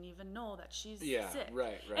 you wouldn't even know that she's sick.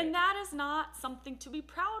 Right. And that is not something to be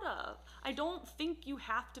proud of. I don't think you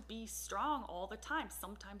have to be strong all the time.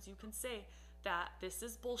 Sometimes you can say that this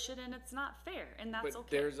is bullshit and it's not fair, and that's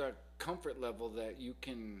okay. There's a comfort level that you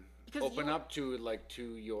can open up to, like,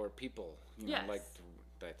 to your people. You know, like,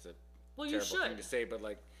 that's a terrible thing to say, but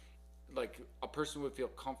like a person would feel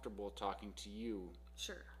comfortable talking to you.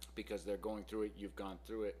 Sure. Because they're going through it, you've gone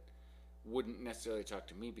through it. Wouldn't necessarily talk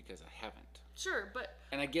to me because I haven't. Sure, but...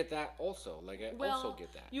 And I get that also. Like, I also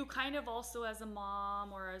get that. You kind of also, as a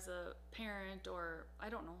mom or as a parent or, I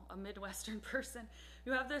don't know, a Midwestern person,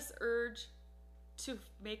 you have this urge to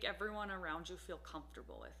make everyone around you feel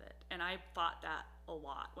comfortable with it. And I thought that a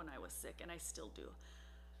lot when I was sick, and I still do.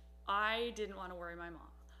 I didn't want to worry my mom.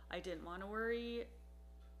 I didn't want to worry...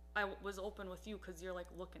 I was open with you because you're, like,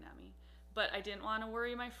 looking at me. But I didn't want to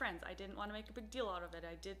worry my friends. I didn't want to make a big deal out of it.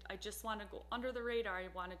 I just wanted to go under the radar. I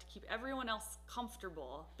wanted to keep everyone else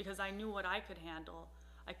comfortable because I knew what I could handle.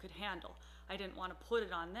 I didn't want to put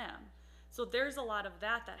it on them. So there's a lot of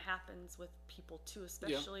that happens with people too,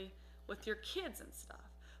 especially with your kids and stuff.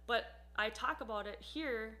 But I talk about it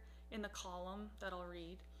here in the column that I'll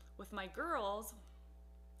read with my girls,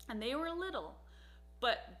 and they were little,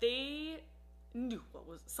 but they knew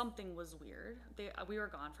something was weird. We were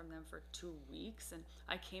gone from them for 2 weeks, and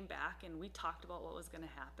I came back and we talked about what was going to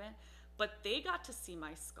happen. But they got to see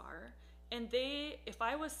my scar, and if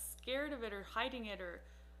I was scared of it or hiding it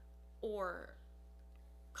or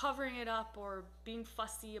covering it up or being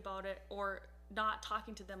fussy about it or not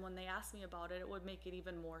talking to them when they asked me about it, it would make it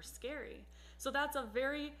even more scary. So that's a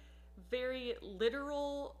very, very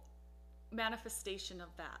literal manifestation of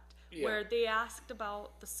that. Yeah. Where they asked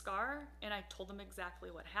about the scar and I told them exactly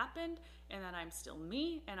what happened and that I'm still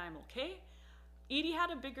me and I'm okay. Edie had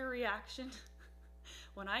a bigger reaction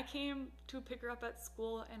when I came to pick her up at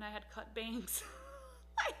school and I had cut bangs.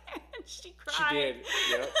 And she cried. She did,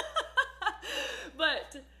 yep.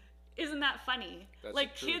 But isn't that funny? That's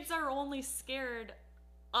like, kids are only scared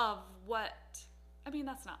of what, I mean,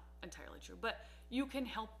 that's not entirely true, but you can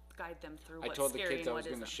help guide them through what's scary and what isn't. I told the kids I was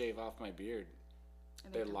going to shave off my beard.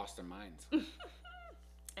 They lost their minds.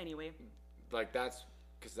 Anyway. Like, that's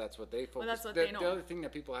what they focus. Well, that's what they know. The other thing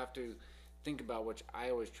that people have to think about, which I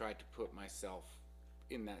always try to put myself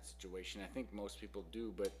in that situation, I think most people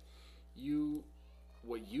do, but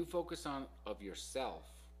what you focus on of yourself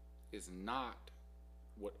is not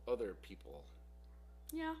what other people.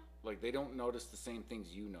 Yeah. Like, they don't notice the same things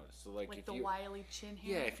you notice. So like if the wily chin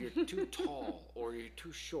hair. Yeah, if you're too tall, or you're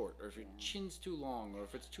too short, or if your chin's too long, or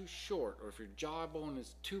if it's too short, or if your jawbone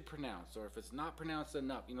is too pronounced, or if it's not pronounced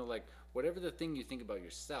enough, like whatever the thing you think about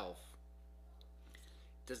yourself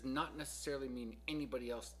does not necessarily mean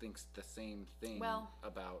anybody else thinks the same thing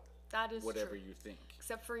about that is whatever true. You think.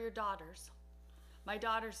 Except for your daughters. My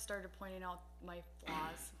daughters started pointing out my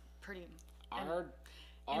flaws.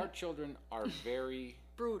 Our children are very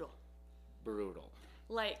brutal.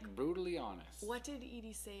 Like, brutally honest. What did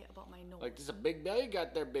Edie say about my nose? Like, there's a big belly you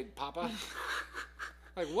got there, big papa.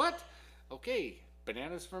 Like, what? Okay,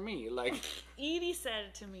 bananas for me. Like, Edie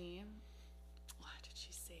said to me, what did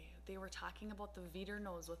she say? They were talking about the Veeder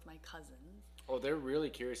nose with my cousins. Oh, they're really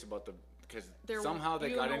curious about because somehow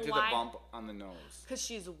they got into the bump on the nose. Because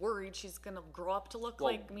she's worried she's going to grow up to look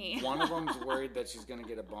like me. One of them's worried that she's going to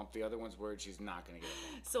get a bump. The other one's worried she's not going to get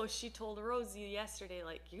a bump. So she told Rosie yesterday,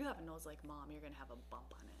 like, you have a nose like Mom. You're going to have a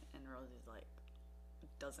bump on it. And Rosie's like,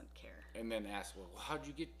 doesn't care. And then asked, well, how'd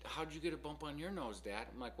you get a bump on your nose, Dad?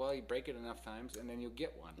 I'm like, well, you break it enough times and then you'll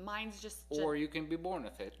get one. Mine's just... Or you can be born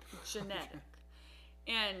with it. Genetic.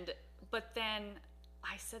 But then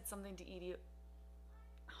I said something to Edie.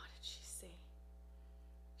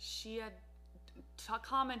 She had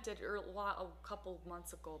commented a couple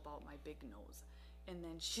months ago about my big nose, and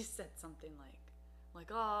then she said something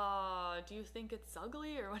like, oh, do you think it's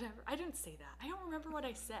ugly or whatever? I didn't say that. I don't remember what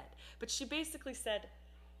I said, but she basically said,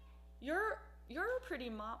 you're a pretty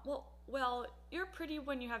mom. Well, you're pretty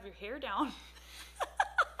when you have your hair down.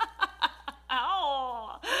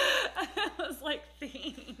 Ow! I was like,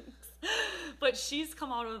 thanks. But she's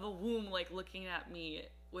come out of the womb like looking at me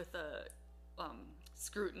with a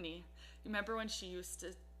scrutiny. You remember when she used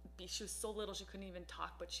to be, she was so little she couldn't even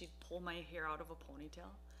talk, but she'd pull my hair out of a ponytail.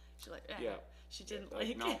 She's like, yeah. She didn't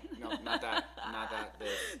like no, not that.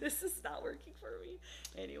 This is not working for me.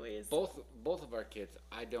 Anyways. Both of our kids,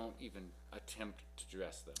 I don't even attempt to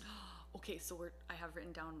dress them. Okay, so I have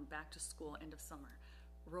written down back to school, end of summer.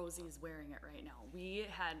 Rosie's wearing it right now. We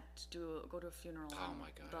had to go to a funeral. Oh my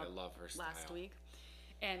God, I love her style. Last week.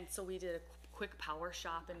 And so we did a quick power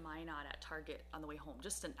shop in Minot at Target on the way home,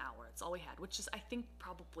 just an hour. It's all we had, which is, I think,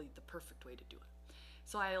 probably the perfect way to do it.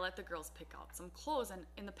 So I let the girls pick out some clothes, and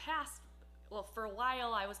in the past, for a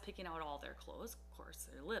while I was picking out all their clothes. Of course,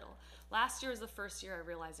 they're little. Last year was the first year I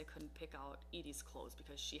realized I couldn't pick out Edie's clothes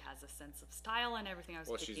because she has a sense of style, and everything I was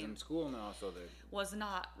picking she's in school now, so that was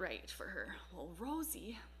not right for her. Well,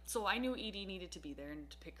 Rosie, so I knew Edie needed to be there and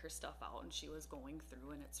to pick her stuff out, and she was going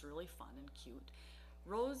through, and it's really fun and cute.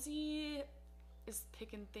 Rosie is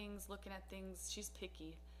picking things, looking at things. She's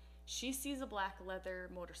picky. She sees a black leather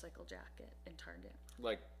motorcycle jacket in Target.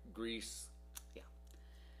 Like grease. Yeah.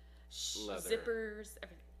 Leather. Zippers,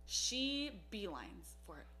 everything. She beelines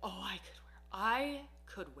for it. Oh, I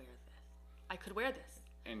could wear this.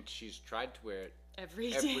 And she's tried to wear it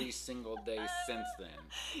every single day since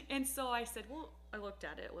then. And so I said, well, I looked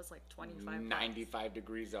at it. It was like 25 95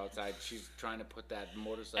 degrees outside. She's trying to put that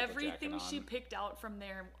motorcycle jacket on. Everything she picked out from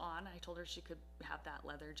there on, I told her she could have that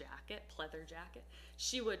pleather jacket.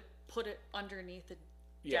 She would put it underneath the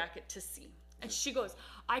jacket to see. And she goes,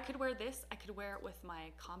 I could wear this. I could wear it with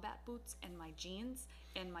my combat boots and my jeans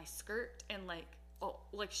and my skirt and like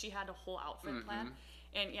she had a whole outfit plan.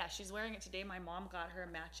 And yeah, she's wearing it today. My mom got her a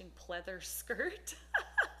matching pleather skirt.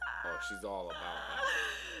 Oh, she's all about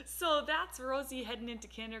that. So that's Rosie heading into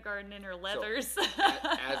kindergarten in her leathers.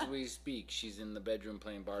 As we speak, she's in the bedroom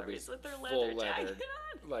playing Barbies with her full leather jacket leathered,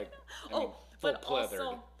 on. like Oh, full but pleathered.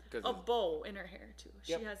 also a bow in her hair too.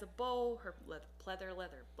 Yep. She has a bow, her leather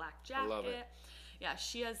black jacket. love it. Yeah,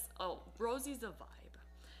 she has. Oh, Rosie's a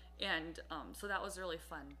vibe, and so that was really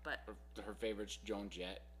fun. But her favorite's Joan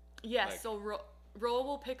Jett. yeah, like- so Ro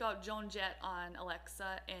will pick out Joan Jett on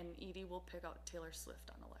Alexa, and Edie will pick out Taylor Swift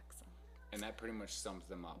on Alexa. And that pretty much sums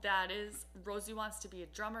them up. That is, Rosie wants to be a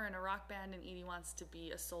drummer in a rock band, and Edie wants to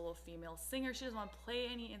be a solo female singer. She doesn't want to play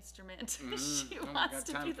any instrument. She don't wants got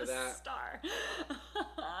to time be for the that. star.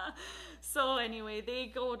 So anyway, they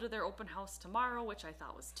go to their open house tomorrow, which I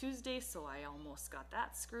thought was Tuesday, so I almost got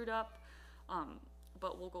that screwed up.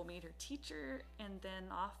 But we'll go meet her teacher, and then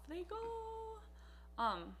off they go.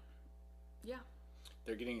 Yeah.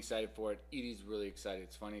 They're getting excited for it. Edie's really excited.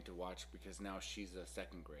 It's funny to watch because now she's a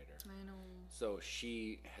second grader. I know. So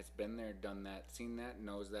she has been there, done that, seen that,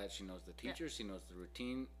 knows that. She knows the teacher, she knows the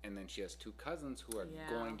routine, and then she has two cousins who are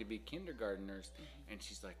going to be kindergartners. And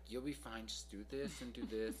she's like, "You'll be fine. Just do this and do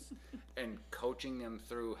this," and coaching them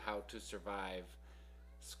through how to survive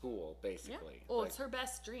school, Yeah. basically. Oh, Like, it's her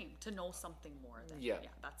best dream to know something more than Yeah.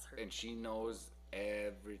 that's her. and she knows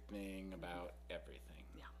everything about everything.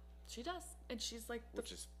 Yeah, she does. And she's like the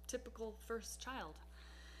Which is- typical first child.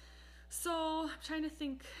 So I'm trying to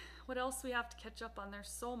think what else we have to catch up on. There's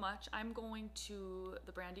so much. I'm going to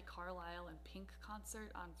the Brandy Carlisle and Pink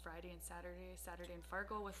concert on Friday and Saturday. Saturday in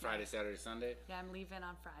Fargo with Friday, Saturday, Sunday. Yeah, I'm leaving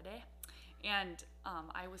on Friday. And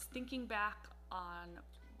I was thinking back on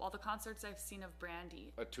all the concerts I've seen of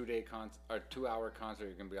Brandy. A 2-hour concert.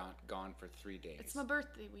 You're gonna be gone for 3 days. It's my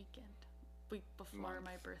birthday weekend. Week before Month.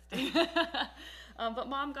 my birthday. But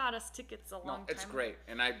Mom got us tickets a long time it's ago. great,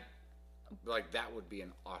 and that would be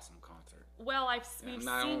an awesome concert. Well, I don't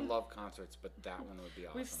seen love concerts, but that one would be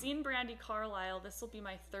awesome. we've seen Brandy Carlisle. This will be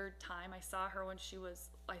my third time. I saw her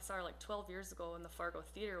I saw her like 12 years ago in the Fargo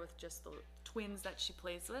Theater with just the twins that she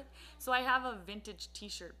plays with. So I have a vintage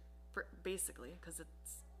T-shirt, basically, because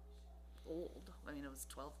it's old. I mean, it was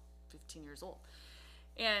 12, 15 years old.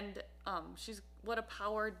 And she's what a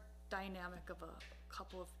power dynamic of a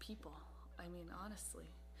couple of people. I mean, honestly.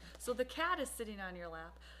 So the cat is sitting on your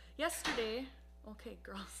lap. Yesterday, okay,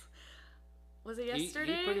 girls. Was it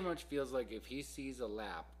yesterday? He pretty much feels like if he sees a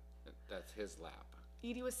lap, that's his lap.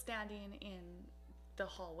 Edie was standing in the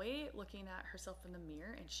hallway looking at herself in the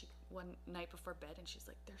mirror, and she one night before bed, and she's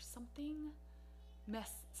like, "There's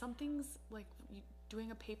something's like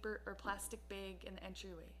doing a paper or plastic bag in the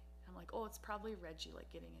entryway." I'm like, "Oh, it's probably Reggie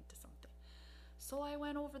like getting into something." So I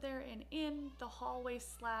went over there, and in the hallway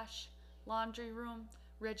 / laundry room,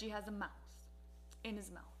 Reggie has a mouse in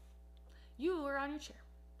his mouth. You were on your chair,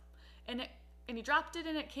 and he dropped it,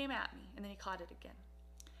 and it came at me, and then he caught it again.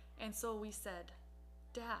 And so we said,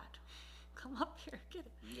 "Dad, come up here, get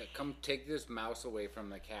it." Yeah, come take this mouse away from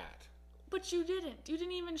the cat. But you didn't. You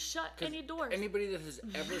didn't even shut 'Cause any doors. Anybody that has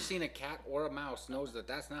ever seen a cat or a mouse knows that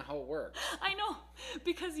that's not how it works. I know,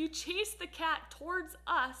 because you chased the cat towards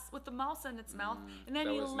us with the mouse in its mouth, and then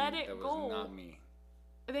That you was let me- it that go. was not me.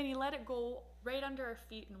 And then you let it go right under our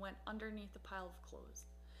feet and went underneath a pile of clothes.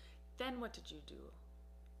 Then what did you do?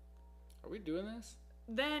 Are we doing this?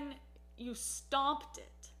 Then you stomped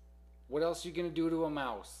it. What else are you gonna do to a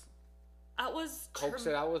mouse? That was Coax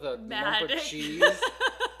it out with a lump traumatic. of cheese?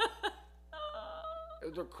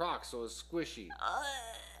 They're Crocs, so it's squishy. You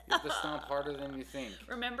have to stomp harder than you think.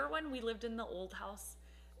 Remember when we lived in the old house,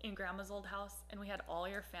 in Grandma's old house, and we had all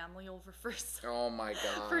your family over Oh my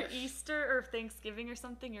gosh. for Easter or Thanksgiving or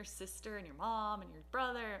something? Your sister and your mom and your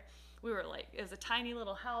brother. We were like, it was a tiny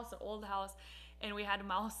little house, an old house, and we had a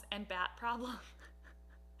mouse and bat problem.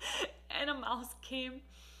 And a mouse came.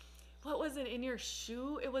 What was it in your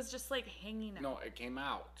shoe? It was just like hanging out. No, it came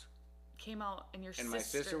out. Came out, and your And sister. my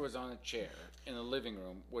sister was on a chair in the living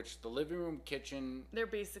room, which the living room, kitchen, They're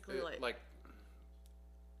basically like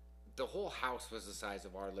the whole house was the size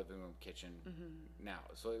of our living room kitchen Mm-hmm. now.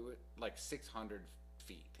 So it was like 600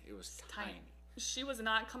 feet. It was tiny. She was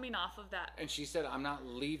not coming off of that. And she said, "I'm not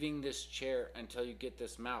leaving this chair until you get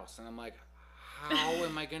this mouse." And I'm like, how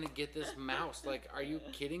am I going to get this mouse? Like, are you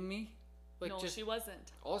kidding me? Like, No, she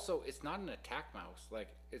wasn't. Also, it's not an attack mouse. Like,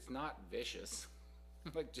 it's not vicious.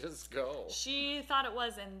 Like, just go. She thought it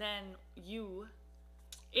was, and then you,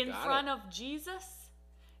 in Got front it. of Jesus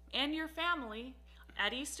and your family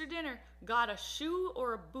at Easter dinner, got a shoe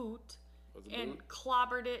or a boot Was it a and boot?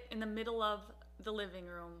 clobbered it in the middle of the living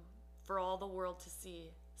room for all the world to see.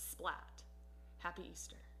 Splat. Happy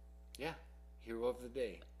Easter. Yeah. Hero of the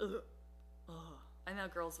day. Ugh. Ugh. And the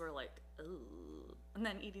girls were like, oh. And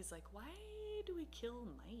then Edie's like, why do we kill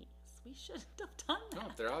mice? We shouldn't have done that. No,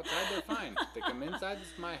 if they're outside, they're fine. If they come inside,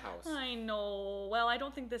 it's my house. I know. Well, I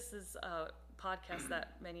don't think this is a podcast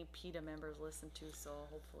that many PETA members listen to, so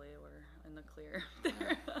hopefully we're in the clear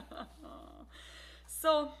there.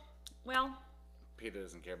 So, well. PETA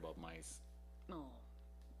doesn't care about mice. Oh,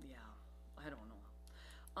 yeah. I don't know.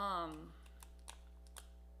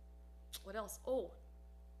 What else? Oh.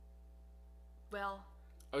 Well.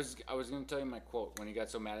 I was going to tell you my quote when you got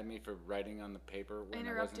so mad at me for writing on the paper when I wasn't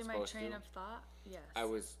Interrupting my supposed train to. of thought? Yes. I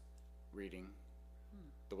was reading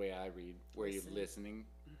the way I read, where you're listening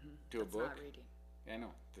to a book. That's not reading. I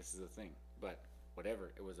know, this is a thing. But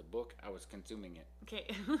whatever, it was a book, I was consuming it.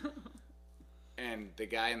 Okay. And the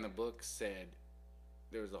guy in the book said,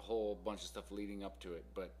 there was a whole bunch of stuff leading up to it,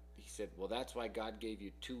 but he said, well, that's why God gave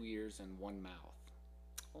you 2 ears and 1 mouth.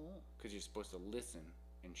 Oh. Because you're supposed to listen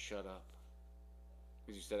and shut up.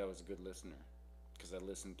 Because you said I was a good listener. Because I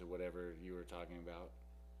listened to whatever you were talking about.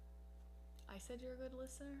 I said you're a good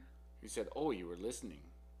listener? You said, oh, you were listening.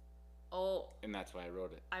 Oh. And that's why I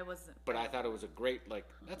wrote it. I wasn't. But I thought it was a great, like,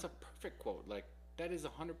 that's a perfect quote. Like, that is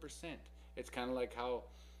 100%. It's kind of like how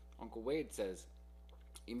Uncle Wade says,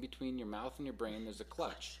 in between your mouth and your brain, there's a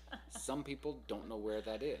clutch. Some people don't know where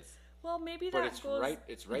that is. Well, maybe But that goes...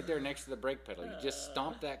 it's right there next to the brake pedal. You just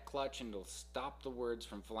stomp that clutch and it'll stop the words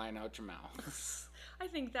from flying out your mouth. I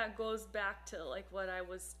think that goes back to like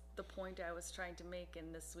the point I was trying to make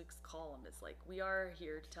in this week's column is like, we are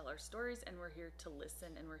here to tell our stories and we're here to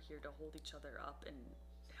listen and we're here to hold each other up and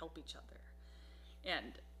help each other.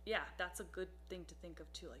 And yeah, that's a good thing to think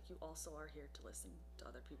of too. Like, you also are here to listen to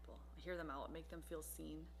other people, hear them out, make them feel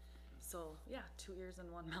seen. So yeah, 2 ears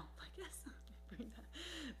and 1 mouth, I guess.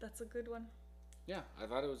 That's a good one. Yeah, I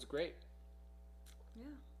thought it was great. Yeah.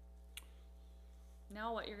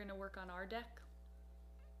 Now what, you're gonna work on our deck?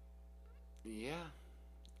 Yeah,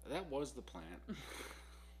 that was the plan.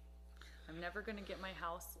 I'm never gonna get my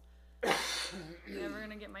house. Never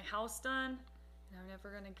gonna get my house done, and I'm never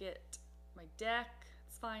gonna get my deck.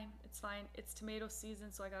 It's fine. It's fine. It's tomato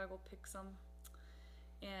season, so I gotta go pick some.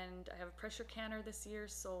 And I have a pressure canner this year,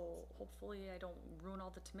 so hopefully I don't ruin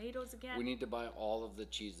all the tomatoes again. We need to buy all of the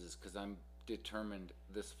cheeses because I'm determined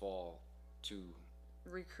this fall to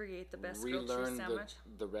recreate the best grilled cheese relearn sandwich.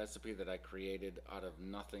 the recipe that I created out of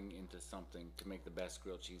nothing into something to make the best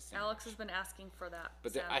grilled cheese sandwich. Alex has been asking for that.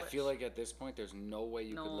 But I feel like at this point, there's no way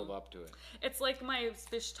you could live up to it. It's like my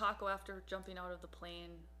fish taco after jumping out of the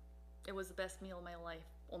plane. It was the best meal of my life,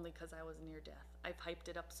 only because I was near death. I've hyped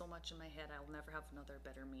it up so much in my head, I'll never have another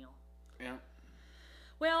better meal. Yeah.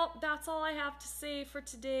 Well, that's all I have to say for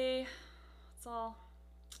today. That's all.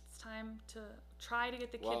 It's time to try to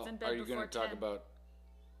get the kids in bed before 10. Are you going to talk about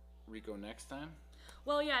Rico next time?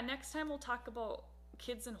 Well, yeah, next time we'll talk about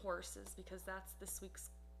kids and horses, because that's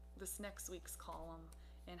this next week's column,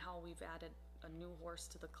 and how we've added a new horse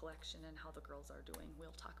to the collection and how the girls are doing.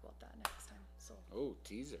 We'll talk about that next time. So. Oh,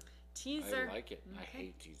 teaser. Teaser. I like it. Okay. I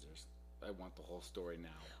hate teasers. I want the whole story now.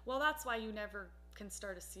 Well, that's why you never can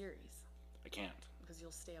start a series. I can't. Because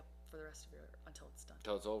you'll stay up for the rest of until it's done.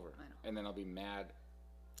 Until it's over. I know. And then I'll be mad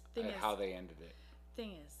at how they ended it.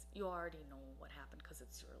 Thing is, you already know what happened because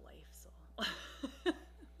it's your life, so.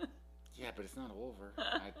 Yeah, but it's not over,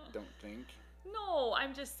 I don't think. No,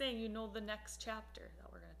 I'm just saying you know the next chapter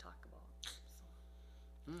that we're going to talk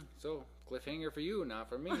about. So, cliffhanger for you, not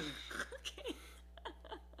for me. Okay.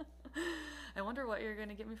 I wonder what you're going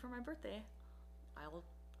to get me for my birthday. I will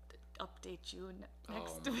update you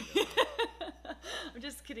next week. I'm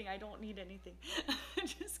just kidding. I don't need anything. I'm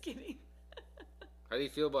just kidding. How do you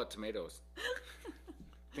feel about tomatoes?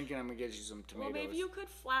 Thinking I'm going to get you some tomatoes. Well, maybe you could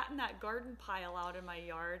flatten that garden pile out in my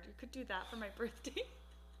yard. You could do that for my birthday.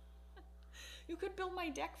 You could build my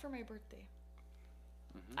deck for my birthday.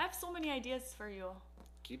 Mm-hmm. I have so many ideas for you.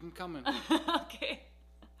 Keep them coming. Okay.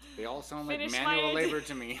 They all sound like manual labor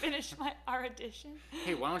to me. Finish our addition.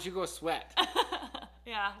 Hey, why don't you go sweat?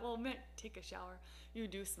 Yeah, well, take a shower. You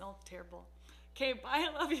do smell terrible. Okay, bye.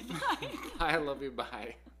 I love you. Bye. I love you.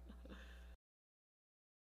 Bye.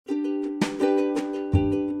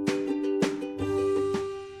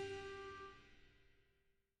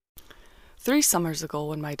 Three summers ago,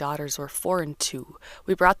 when my daughters were 4 and 2,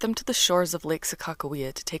 we brought them to the shores of Lake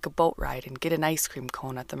Sakakawea to take a boat ride and get an ice cream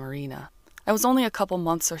cone at the marina. I was only a couple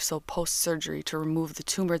months or so post-surgery to remove the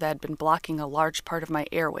tumor that had been blocking a large part of my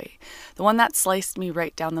airway, the one that sliced me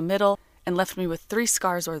right down the middle and left me with 3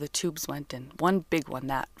 scars where the tubes went in, one big one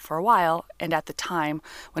that, for a while, and at the time,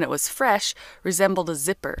 when it was fresh, resembled a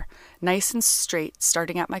zipper, nice and straight,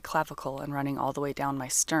 starting at my clavicle and running all the way down my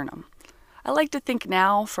sternum. I like to think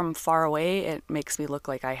now, from far away, it makes me look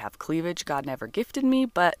like I have cleavage God never gifted me,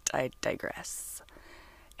 but I digress.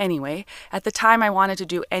 Anyway, at the time I wanted to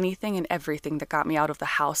do anything and everything that got me out of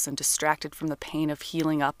the house and distracted from the pain of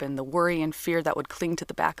healing up and the worry and fear that would cling to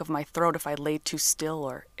the back of my throat if I laid too still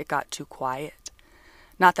or it got too quiet.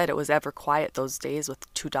 Not that it was ever quiet those days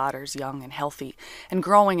with 2 daughters, young and healthy, and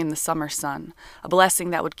growing in the summer sun, a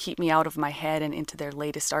blessing that would keep me out of my head and into their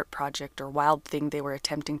latest art project or wild thing they were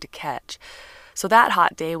attempting to catch. So that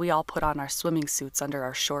hot day, we all put on our swimming suits under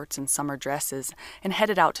our shorts and summer dresses and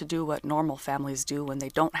headed out to do what normal families do when they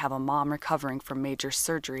don't have a mom recovering from major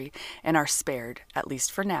surgery and are spared, at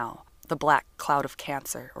least for now, the black cloud of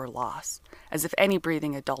cancer or loss, as if any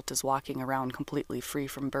breathing adult is walking around completely free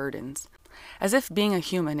from burdens. As if being a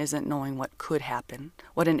human isn't knowing what could happen,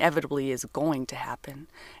 what inevitably is going to happen,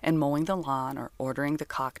 and mowing the lawn or ordering the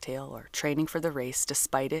cocktail or training for the race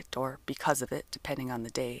despite it or because of it, depending on the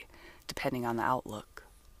day, depending on the outlook.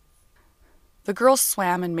 The girls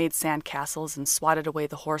swam and made sandcastles and swatted away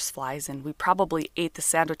the horseflies, and we probably ate the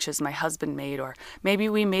sandwiches my husband made, or maybe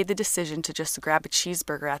we made the decision to just grab a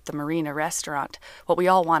cheeseburger at the Marina restaurant, what we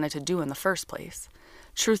all wanted to do in the first place.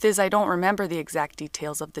 Truth is, I don't remember the exact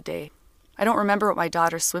details of the day. I don't remember what my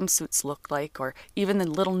daughter's swimsuits looked like, or even the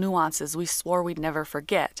little nuances we swore we'd never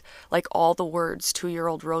forget, like all the words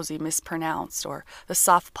 2-year-old Rosie mispronounced, or the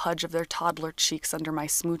soft pudge of their toddler cheeks under my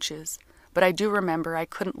smooches. But I do remember I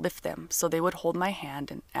couldn't lift them, so they would hold my hand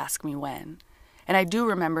and ask me when. And I do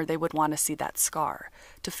remember they would want to see that scar,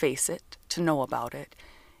 to face it, to know about it,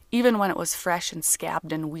 even when it was fresh and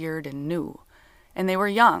scabbed and weird and new. And they were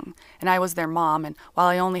young, and I was their mom, and while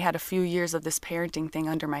I only had a few years of this parenting thing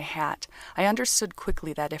under my hat, I understood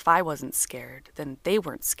quickly that if I wasn't scared, then they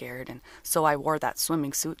weren't scared, and so I wore that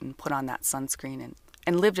swimming suit and put on that sunscreen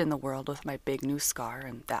and lived in the world with my big new scar,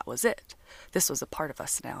 and that was it. This was a part of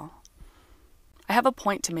us now. I have a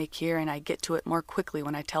point to make here, and I get to it more quickly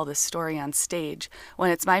when I tell this story on stage,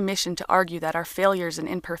 when it's my mission to argue that our failures and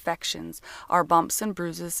imperfections, our bumps and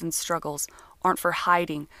bruises and struggles, aren't for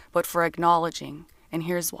hiding, but for acknowledging, and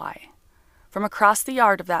here's why. From across the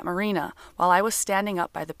yard of that marina, while I was standing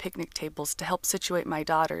up by the picnic tables to help situate my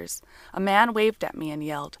daughters, a man waved at me and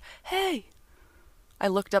yelled, "Hey!" I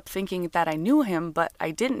looked up thinking that I knew him, but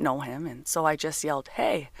I didn't know him, and so I just yelled,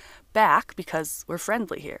 "Hey!" back because we're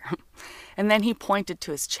friendly here. And then he pointed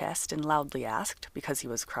to his chest and loudly asked, because he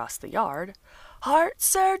was across the yard, "Heart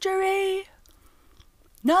surgery?"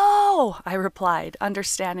 "No," I replied,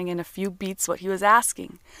 understanding in a few beats what he was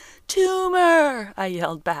asking. "Tumor," I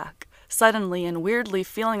yelled back, suddenly and weirdly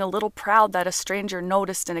feeling a little proud that a stranger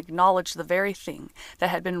noticed and acknowledged the very thing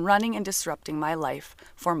that had been running and disrupting my life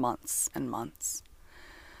for months and months.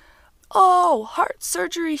 "Oh, heart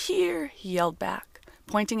surgery here," he yelled back,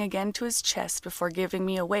 pointing again to his chest before giving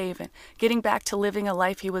me a wave and getting back to living a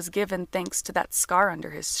life he was given thanks to that scar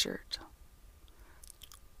under his shirt.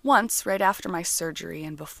 Once, right after my surgery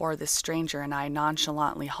and before this stranger and I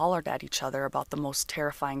nonchalantly hollered at each other about the most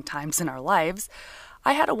terrifying times in our lives,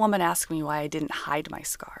 I had a woman ask me why I didn't hide my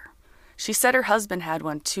scar. She said her husband had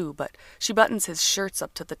one too, but she buttons his shirts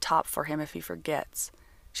up to the top for him if he forgets.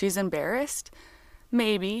 She's embarrassed?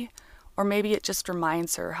 Maybe. Or maybe it just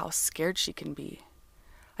reminds her how scared she can be.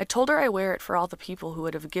 I told her I wear it for all the people who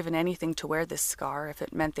would have given anything to wear this scar if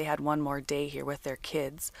it meant they had one more day here with their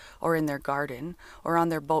kids, or in their garden, or on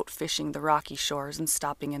their boat fishing the rocky shores and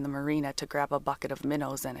stopping in the marina to grab a bucket of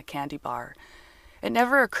minnows and a candy bar. It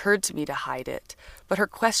never occurred to me to hide it, but her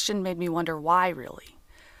question made me wonder why, really.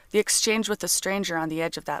 The exchange with the stranger on the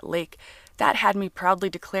edge of that lake, that had me proudly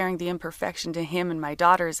declaring the imperfection to him and my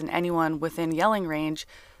daughters and anyone within yelling range,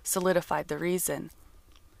 solidified the reason.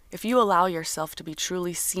 If you allow yourself to be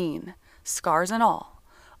truly seen, scars and all,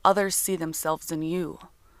 others see themselves in you.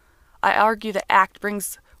 I argue the act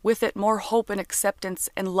brings with it more hope and acceptance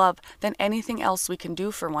and love than anything else we can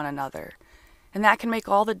do for one another, and that can make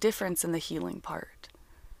all the difference in the healing part.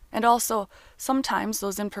 And also, sometimes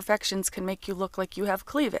those imperfections can make you look like you have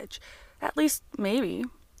cleavage, at least maybe,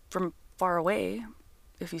 from far away,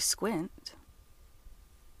 if you squint.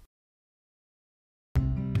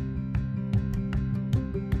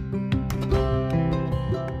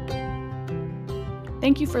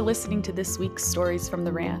 Thank you for listening to this week's Stories from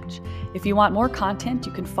the Ranch. If you want more content,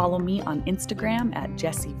 you can follow me on Instagram at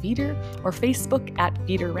Jessie Veeder or Facebook at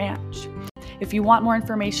Veeder Ranch. If you want more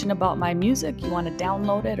information about my music, you want to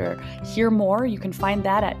download it or hear more, you can find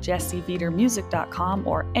that at jessieveedermusic.com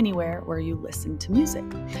or anywhere where you listen to music.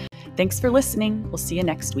 Thanks for listening. We'll see you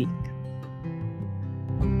next week.